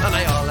horn, and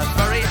they all looked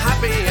very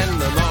happy in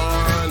the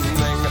morning.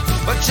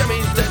 But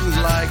Jimmy didn't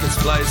like his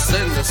place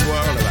in this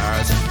world of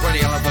ours, where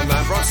the elephant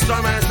man brought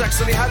storm in his necks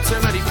and he had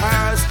too many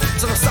powers.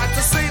 So I'm sad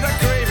to see the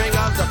grieving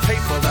of the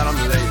people that I'm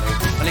leaving,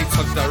 and he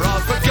took the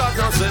road for God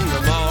knows in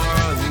the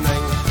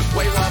morning.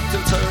 We walked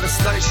into the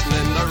station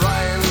in the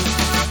rain,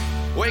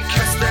 we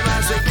kissed him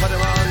as we put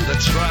him on the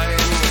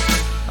train,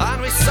 and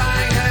we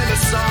sang him a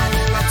song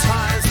of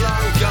times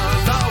long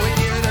gone, though we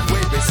knew that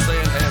we'd be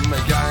seeing him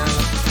again.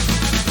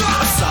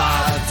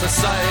 Sad to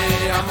say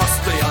I must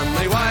be on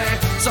my way,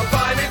 so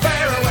buy me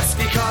beer or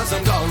whiskey cause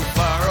I'm going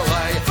far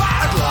away.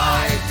 I'd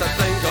like to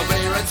think I'll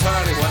be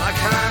returning when I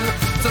can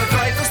to the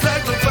greatest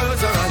little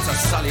boozer and to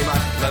Sally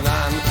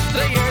McLennan.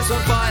 The years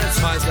went by and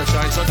smiles were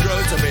changed, so I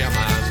grew to be a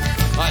man.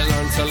 I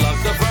learned to love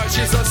the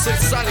virtues of Sid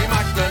Sally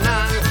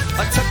McLennan.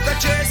 I took the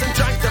cheers and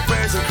drank the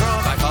beers and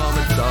crawled back home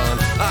at dawn.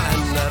 I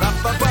ended up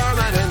a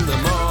barman in the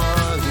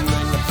morning.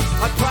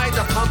 I pried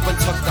the pump and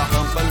took the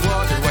hump and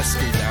watered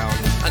whiskey down,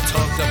 and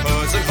took the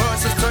booze and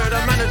horses to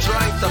them and I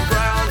drank the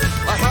brown.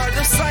 I heard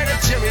the sight of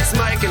Jimmy's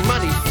making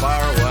money far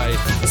away,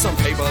 and some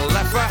people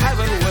left for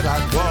heaven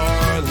without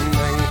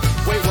warning.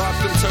 We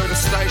walked into the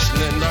station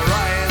in the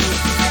rain,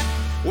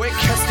 we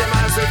kissed him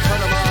as we put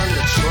him on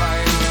the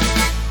train,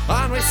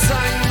 and we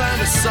sang them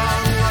a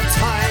song of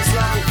times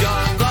long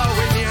gone, though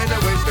we knew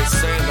that we'd be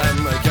seeing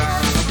them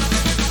again.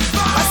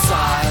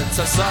 Sad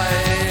to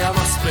say I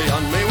must be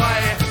on my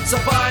way, so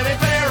buy me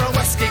beer or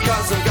whiskey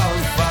cause I'm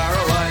going far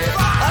away.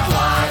 I'd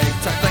like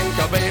to think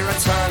I'll be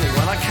returning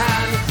when I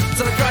can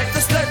to the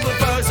greatest little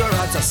boozer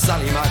and to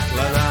Sally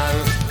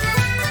McLennan.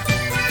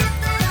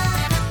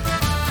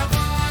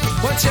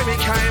 When Jimmy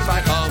came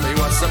back home he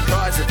was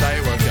surprised that they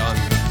were gone.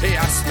 He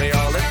asked me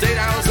all the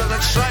details of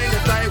the train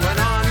that they went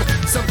on.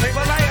 Some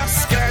people they are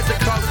scared to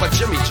croak, but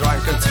Jimmy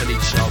drank until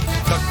he choked,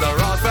 took the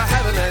road for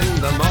heaven in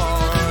the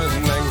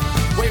morning.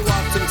 We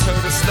walked into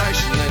the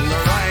station in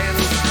the rain,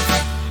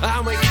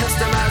 and we kissed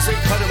him as we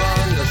put him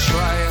on the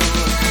train,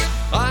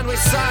 and we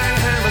sang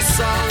him a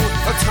song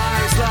of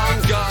times long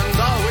gone,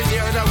 though we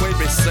knew that we'd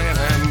be seeing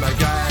him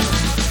again.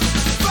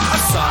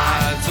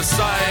 Sad to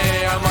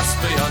say I must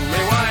be on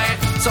my way,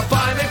 so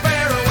buy me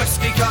beer or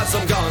whiskey cause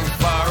I'm going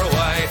far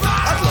away.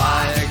 I'd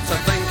like to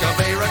think I'll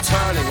be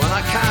returning when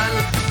I can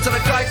to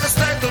the greatest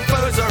little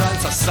boozer and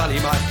to Sally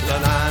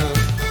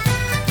McLennan.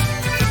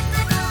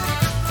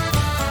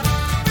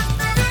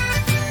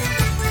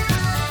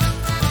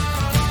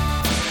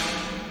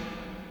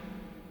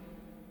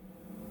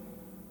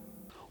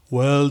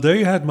 Well, there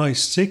you had my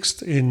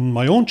sixth in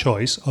my own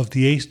choice of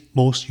the 8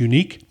 most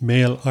unique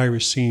male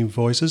Irish singing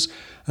voices.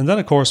 And that,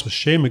 of course, was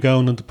Shane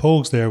MacGowan and the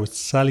Pogues there with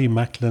Sally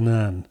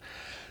McLennan.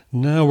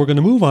 Now we're going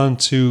to move on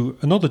to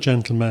another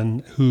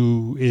gentleman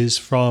who is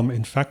from,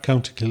 in fact,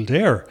 County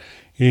Kildare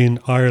in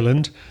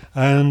Ireland.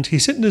 And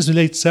he's sitting in his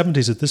late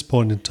 70s at this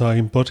point in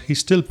time, but he's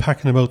still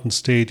packing about in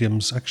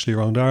stadiums actually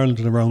around Ireland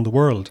and around the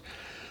world.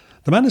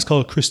 The man is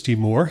called Christy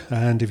Moore,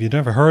 and if you've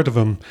never heard of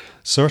him,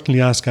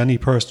 certainly ask any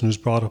person who's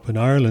brought up in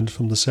Ireland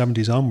from the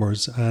 70s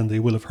onwards, and they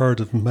will have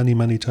heard of him many,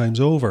 many times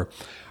over.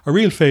 A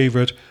real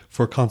favourite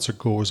for concert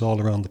goers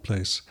all around the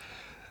place.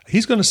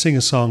 He's going to sing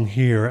a song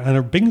here, and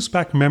it brings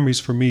back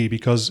memories for me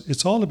because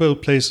it's all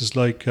about places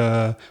like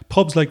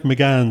pubs like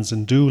McGann's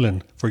and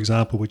Doolin, for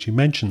example, which he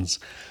mentions.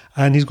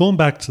 And he's going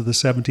back to the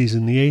 70s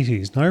and the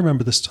 80s. And I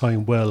remember this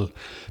time well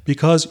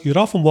because you'd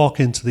often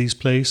walk into these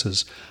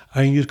places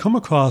and you'd come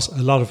across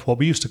a lot of what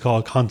we used to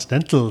call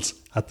continentals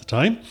at the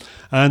time.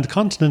 And the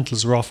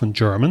continentals were often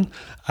German,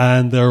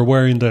 and they're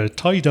wearing their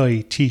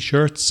tie-dye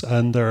t-shirts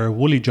and their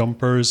woolly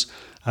jumpers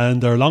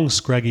and their long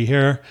scraggy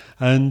hair,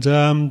 and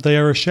they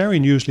are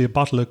sharing usually a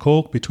bottle of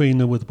Coke between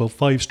them with about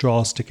 5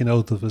 straws sticking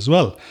out of it as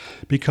well,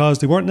 because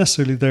they weren't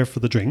necessarily there for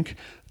the drink.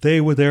 They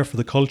were there for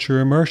the culture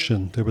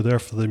immersion. They were there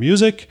for the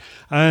music,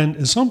 and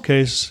in some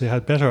cases they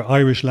had better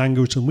Irish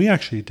language than we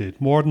actually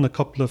did, more than a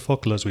couple of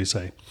fuckle, as we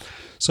say.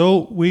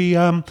 So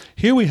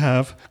here we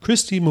have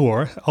Christy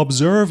Moore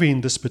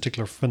observing this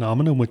particular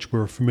phenomenon, which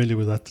we're familiar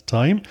with at the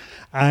time,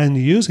 and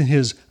using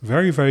his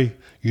very, very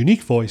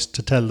unique voice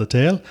to tell the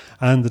tale.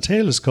 And the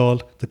tale is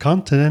called The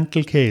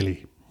Continental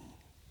Céilí.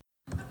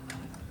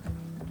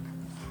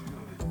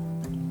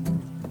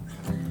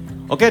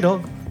 Okay,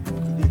 dog.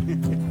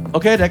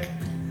 Okay, Dick.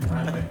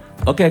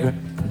 Okay, great.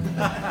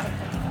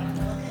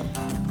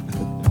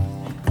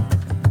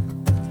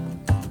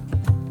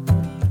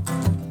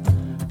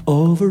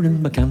 Over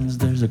in McCann's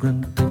there's a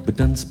grand type of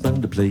dance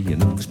band a-playing,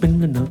 and they're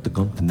spinning out the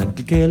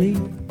Continental Céilí.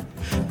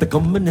 They're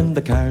coming in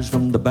the cars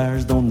from the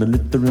bars down the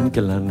Litter in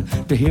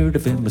Killan to hear the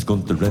famous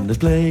Gunther Brenner's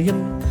playing.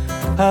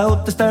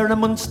 Out the star of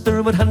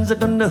Munster with hands at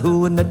the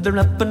who, and they're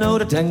rapping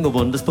out a tango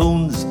on the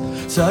spoons.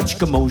 Such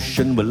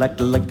commotion will act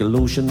like a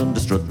lotion on the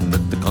strutting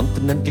at the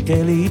Continental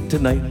Céilí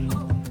tonight.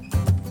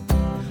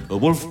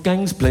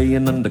 Wolfgang's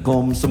playing on the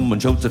comb, someone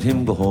shouts at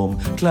him, go home.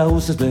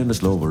 Klaus is playing a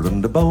slower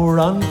on the bower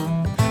on.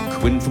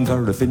 Quinn from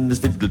Cardiff in his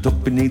fiddle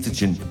tucked beneath the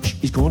chin.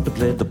 He's going to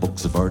play the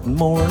Bucks of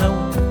Ardmore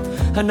now.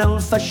 An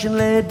old-fashioned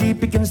lady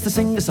begins to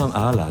sing a song.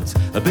 Ah, lads,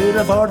 a bit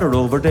of order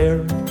over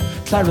there.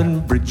 Claren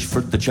Bridge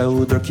for the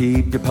chowder,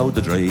 keep your powder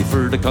dry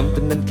for the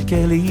Continental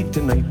Céilí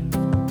tonight.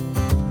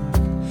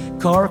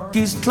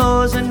 Corky's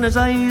closing his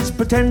eyes,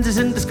 pretends he's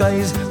in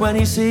disguise when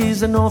he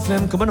sees an old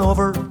flame coming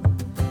over.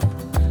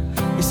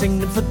 He's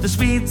singing for the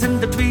Swedes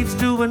and the Tweeds,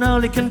 doing all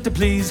he can to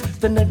please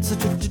the Neds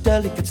such a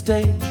delicate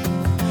stage.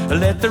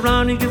 Later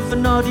on he'll give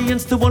an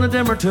audience to one of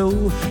them or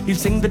two. He'll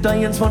sing the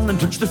Diane's one and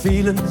touch the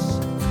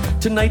feelings.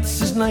 Tonight's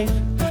his night,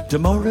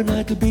 tomorrow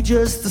night'll be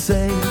just the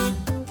same.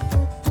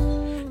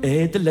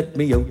 They let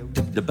me out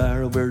to the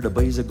bar where the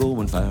boys are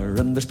going far,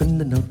 and they're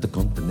spinning out the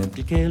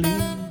Continental Kelly.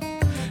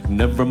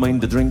 Never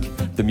mind the drink,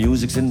 the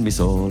music's in me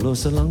soul, oh,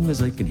 so long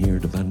as I can hear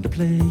the band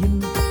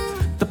a-playing.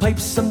 The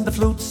pipes and the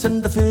flutes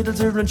and the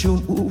fiddles are in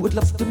tune. Ooh, I'd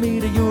love to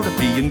meet a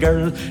European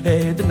girl.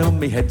 Hey, they know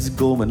me head's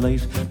going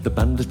light. The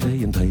band is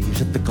playing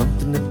tight at the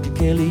Continental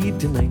Kelly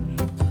tonight.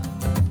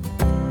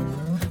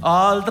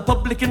 All the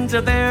publicans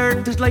are there,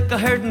 there's like a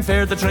herding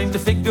fair. They're trying to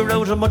figure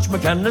out how much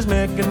McCann is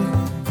making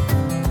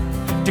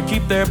to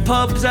keep their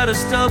pubs out of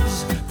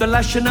stubs. They're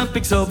lashing out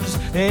big subs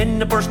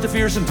in a burst of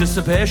fierce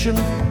anticipation.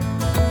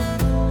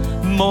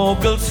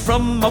 Moguls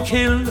from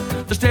Muckhill,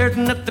 they're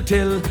staring at the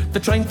till.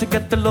 They're trying to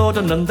get the load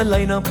on the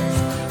lineup.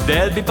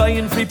 They'll be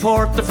buying free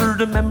porter for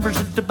the members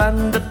of the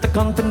band at the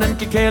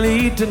Continental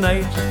Kelly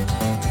tonight.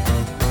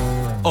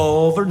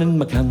 Over in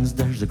McCann's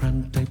there's a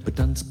grand type of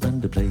dance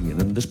band playing,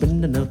 and they're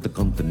spinning out the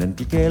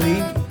Continental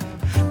Kelly.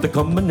 They're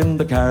coming in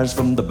the cars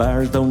from the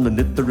bars down in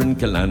Nither and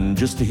Killan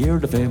just to hear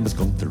the famous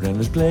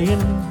Countryreners playing.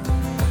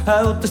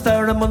 Out the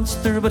Star of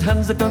Munster with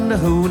hands that on the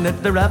hoon,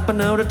 at the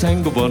rapping out a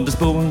tango on the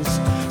spoons.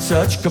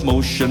 Such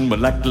commotion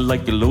will act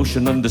like a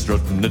lotion on the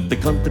strutting at the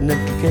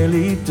Continental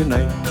Kelly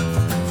tonight.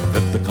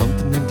 At the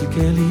Continental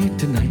Kelly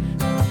tonight.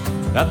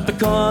 At the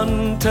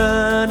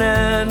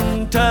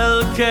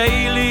Continental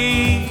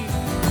Kelly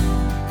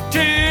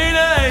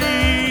tonight.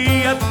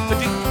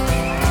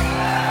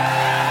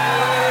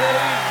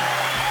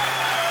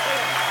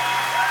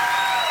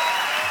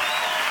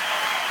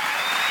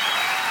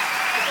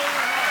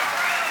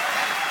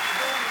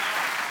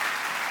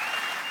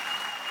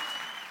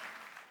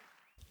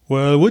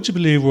 Well, would you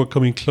believe we're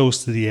coming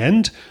close to the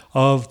end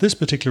of this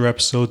particular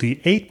episode, the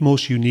 8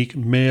 most unique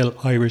male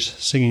Irish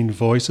singing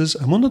voices.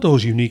 And one of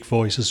those unique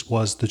voices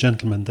was the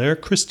gentleman there,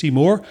 Christy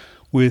Moore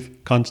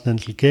with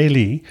Continental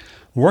Gaelic.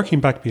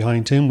 Working back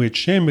behind him with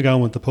Shane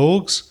McGowan with the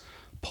Pogues,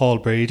 Paul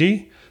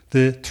Brady,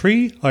 the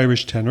 3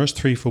 Irish tenors,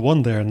 3 for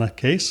 1 there in that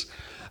case,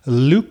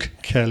 Luke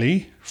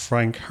Kelly,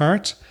 Frank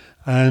Hart,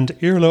 and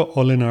Irla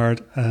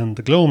Olinard and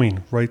the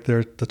Gloaming right there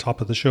at the top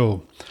of the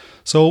show.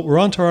 So we're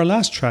on to our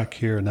last track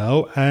here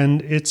now,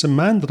 and it's a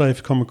man that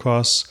I've come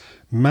across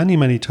many,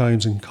 many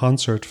times in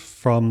concert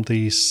from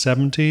the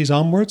 70s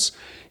onwards.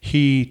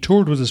 He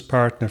toured with his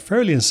partner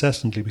fairly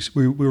incessantly.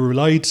 We were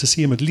relied to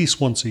see him at least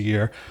once a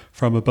year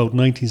from about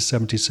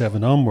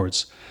 1977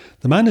 onwards.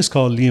 The man is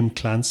called Liam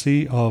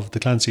Clancy of the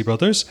Clancy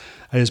Brothers.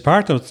 His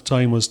partner at the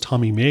time was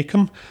Tommy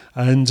Makem,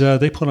 and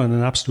they put on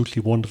an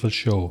absolutely wonderful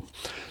show.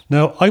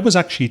 Now, I was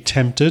actually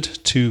tempted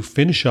to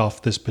finish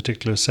off this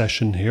particular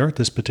session here,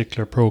 this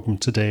particular programme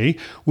today,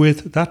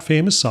 with that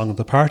famous song,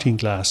 The Parting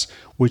Glass,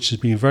 which has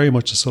been very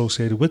much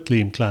associated with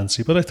Liam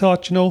Clancy. But I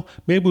thought,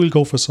 maybe we'll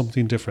go for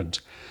something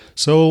different.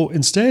 So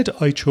instead,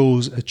 I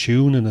chose a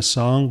tune and a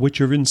song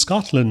which are in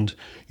Scotland.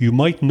 You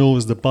might know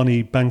as the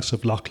Bonnie Banks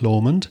of Loch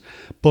Lomond,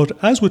 but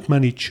as with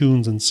many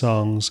tunes and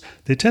songs,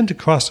 they tend to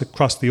cross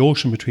across the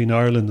ocean between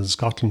Ireland and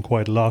Scotland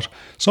quite a lot,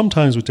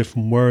 sometimes with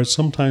different words,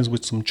 sometimes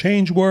with some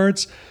change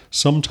words,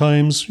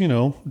 sometimes,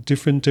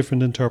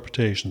 different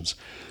interpretations.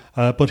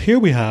 But here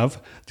we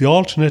have the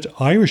alternate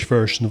Irish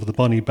version of the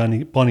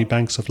Bonnie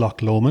Banks of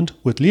Loch Lomond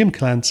with Liam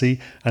Clancy,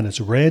 and it's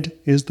Red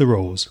is the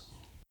Rose.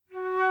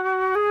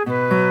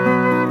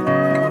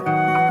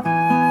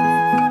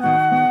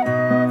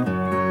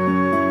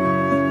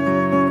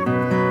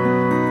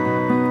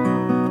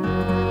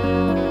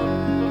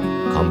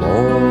 Come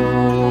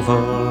over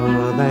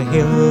the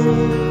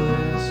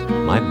hills,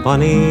 my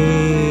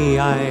bonny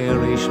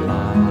Irish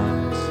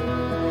lads.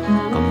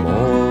 Come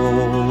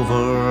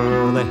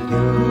over the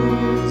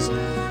hills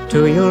to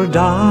your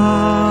darling.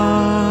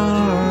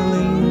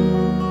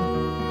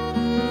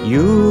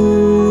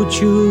 You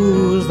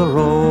choose the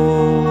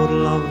road,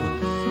 love,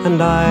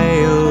 and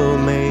I'll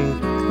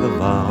make the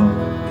vow,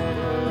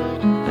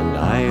 and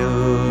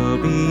I'll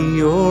be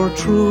your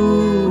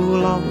true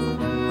love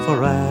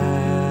forever.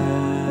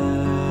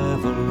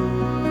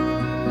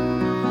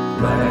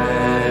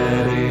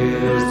 Red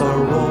is the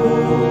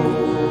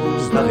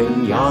rose that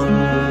in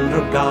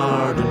yonder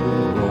garden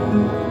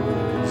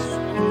grows.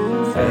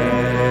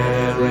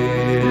 Fair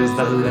is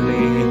the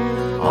lily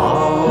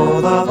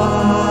of the valley.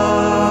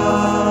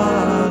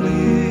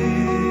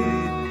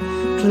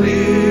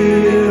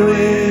 Clear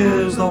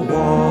is the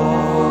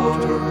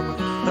water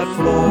that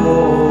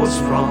flows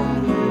from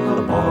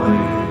the boy.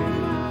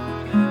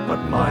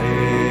 But my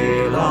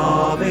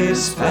love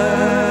is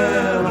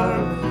fairer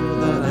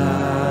than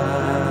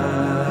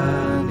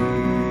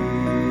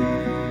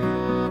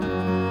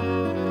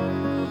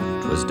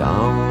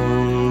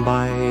down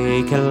by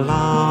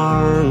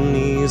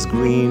Killarney's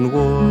green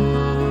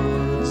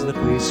woods that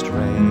we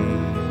strayed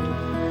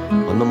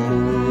on the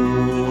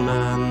moon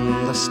and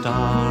the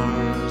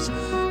stars,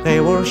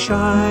 they were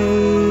shining.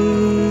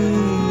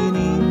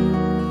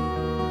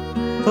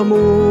 The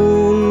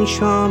moon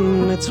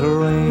shone its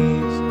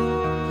rays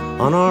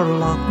on our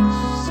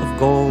locks of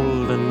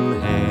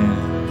golden hair,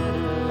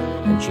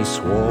 and she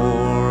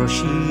swore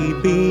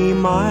she'd be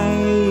my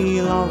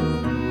love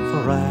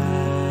forever.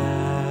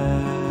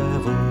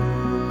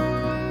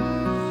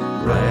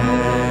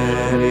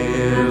 Red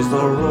is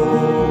the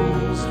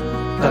rose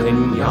that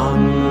in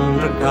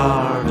yonder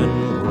garden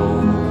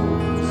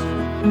grows.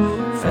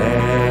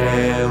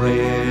 Fair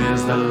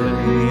is the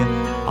lily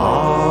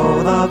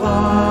of the valley.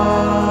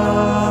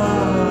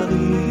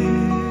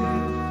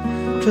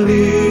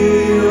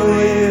 Clear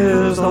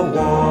is the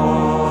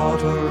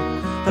water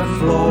that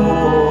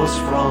flows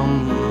from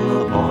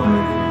the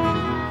Boyne.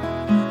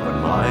 But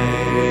my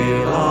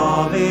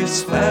love is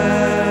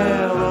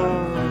fairer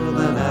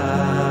than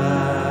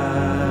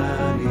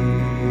any.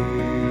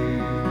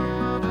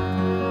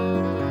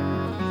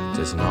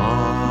 'Tis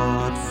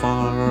not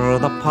for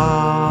the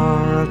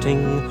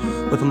parting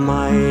with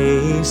my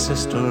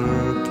sister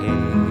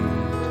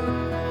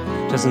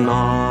Kate. 'Tis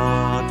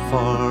not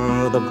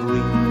for the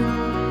grief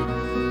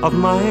of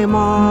my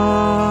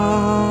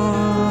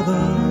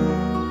mother.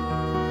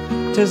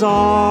 'Tis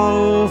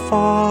all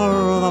for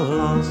the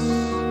loss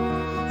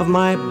of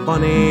my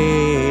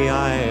bonny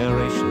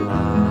Irish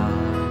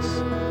lass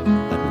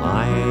that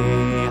my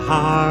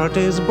heart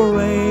is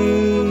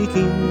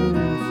breaking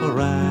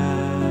forever.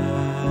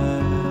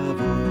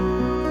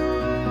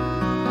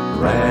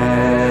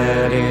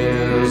 Red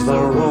is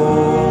the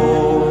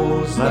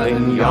rose that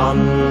in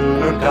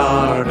yonder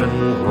garden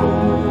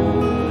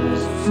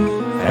grows.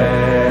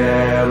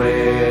 Fair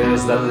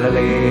is the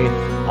lily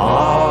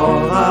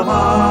of the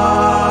valley.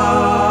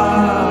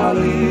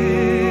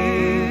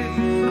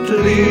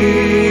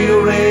 Clear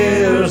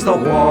is the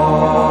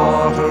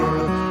water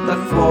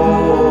that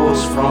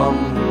flows from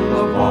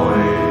the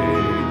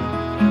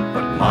Boyne.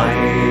 But my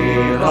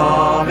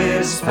love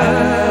is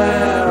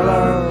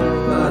fairer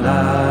than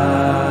any.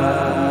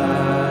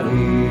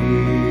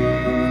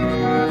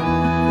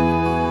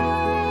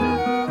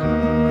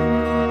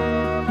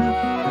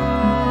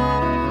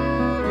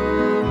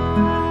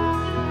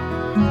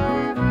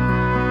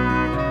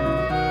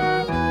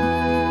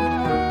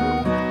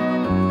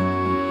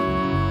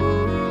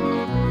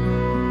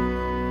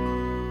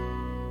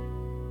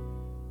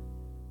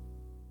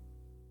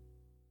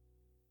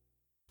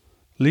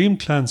 Liam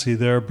Clancy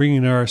there,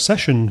 bringing our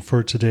session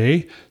for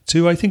today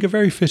to, I think, a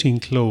very fitting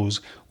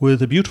close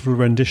with a beautiful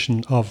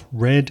rendition of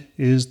Red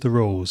is the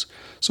Rose.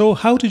 So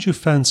how did you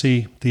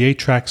fancy the 8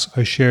 tracks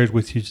I shared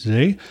with you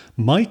today?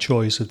 My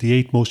choice of the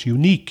 8 most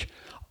unique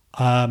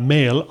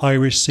male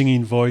Irish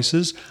singing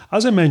voices.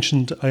 As I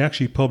mentioned, I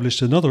actually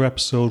published another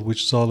episode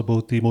which is all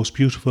about the most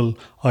beautiful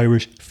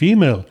Irish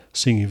female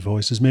singing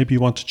voices. Maybe you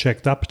want to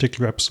check that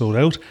particular episode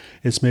out.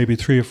 It's maybe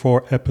 3 or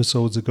 4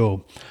 episodes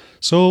ago.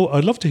 So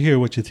I'd love to hear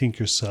what you think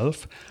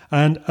yourself.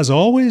 And as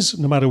always,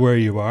 no matter where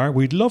you are,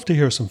 we'd love to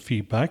hear some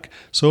feedback.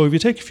 So if you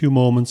take a few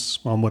moments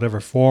on whatever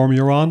forum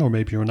you're on, or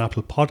maybe you're on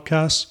Apple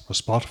Podcasts or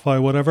Spotify,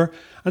 whatever,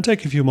 and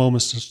take a few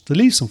moments to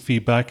leave some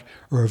feedback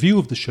or review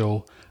of the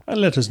show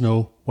and let us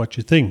know what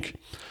you think.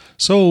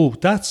 So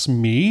that's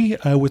me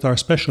with our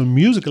special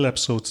musical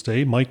episode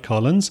today, Mike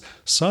Collins,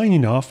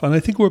 signing off. And I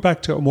think we're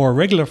back to a more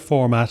regular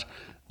format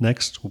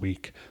next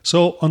week.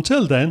 So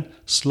until then,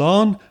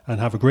 slán and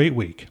have a great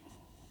week.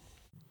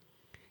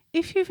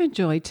 If you've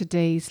enjoyed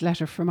today's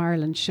Letter from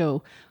Ireland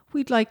show,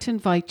 we'd like to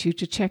invite you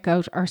to check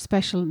out our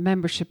special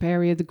membership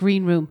area, the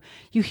Green Room.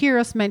 You hear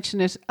us mention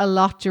it a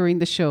lot during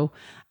the show,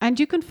 and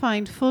you can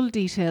find full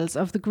details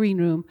of the Green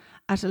Room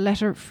at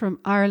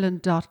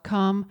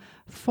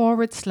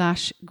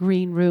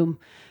aletterfromireland.com/Green Room.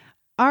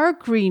 Our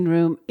Green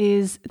Room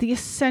is the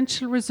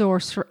essential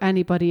resource for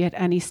anybody at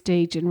any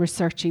stage in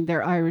researching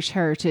their Irish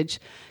heritage,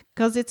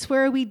 because it's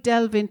where we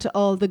delve into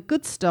all the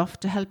good stuff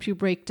to help you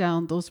break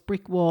down those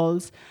brick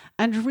walls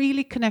and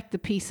really connect the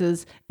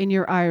pieces in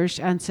your Irish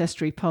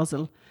ancestry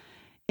puzzle.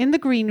 In the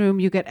Green Room,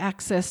 you get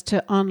access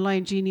to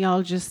online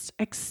genealogists,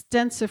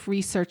 extensive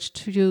research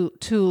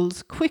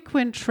tools, quick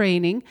win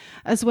training,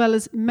 as well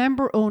as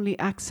member-only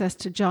access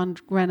to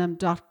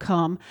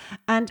johngrenham.com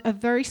and a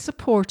very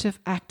supportive,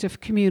 active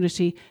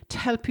community to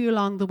help you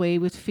along the way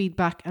with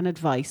feedback and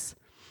advice.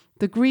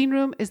 The Green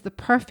Room is the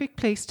perfect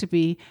place to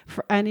be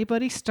for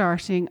anybody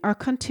starting or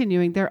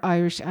continuing their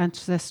Irish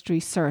ancestry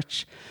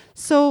search.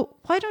 So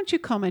why don't you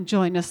come and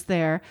join us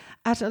there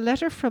at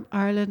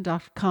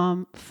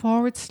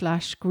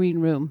aletterfromireland.com/Green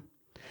Room.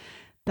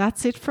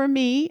 That's it for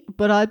me,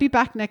 but I'll be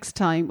back next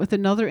time with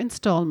another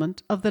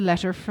instalment of the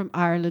Letter from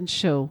Ireland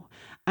show.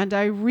 And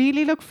I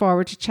really look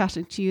forward to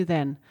chatting to you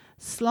then.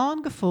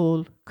 Slán go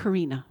fóill,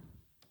 Karina.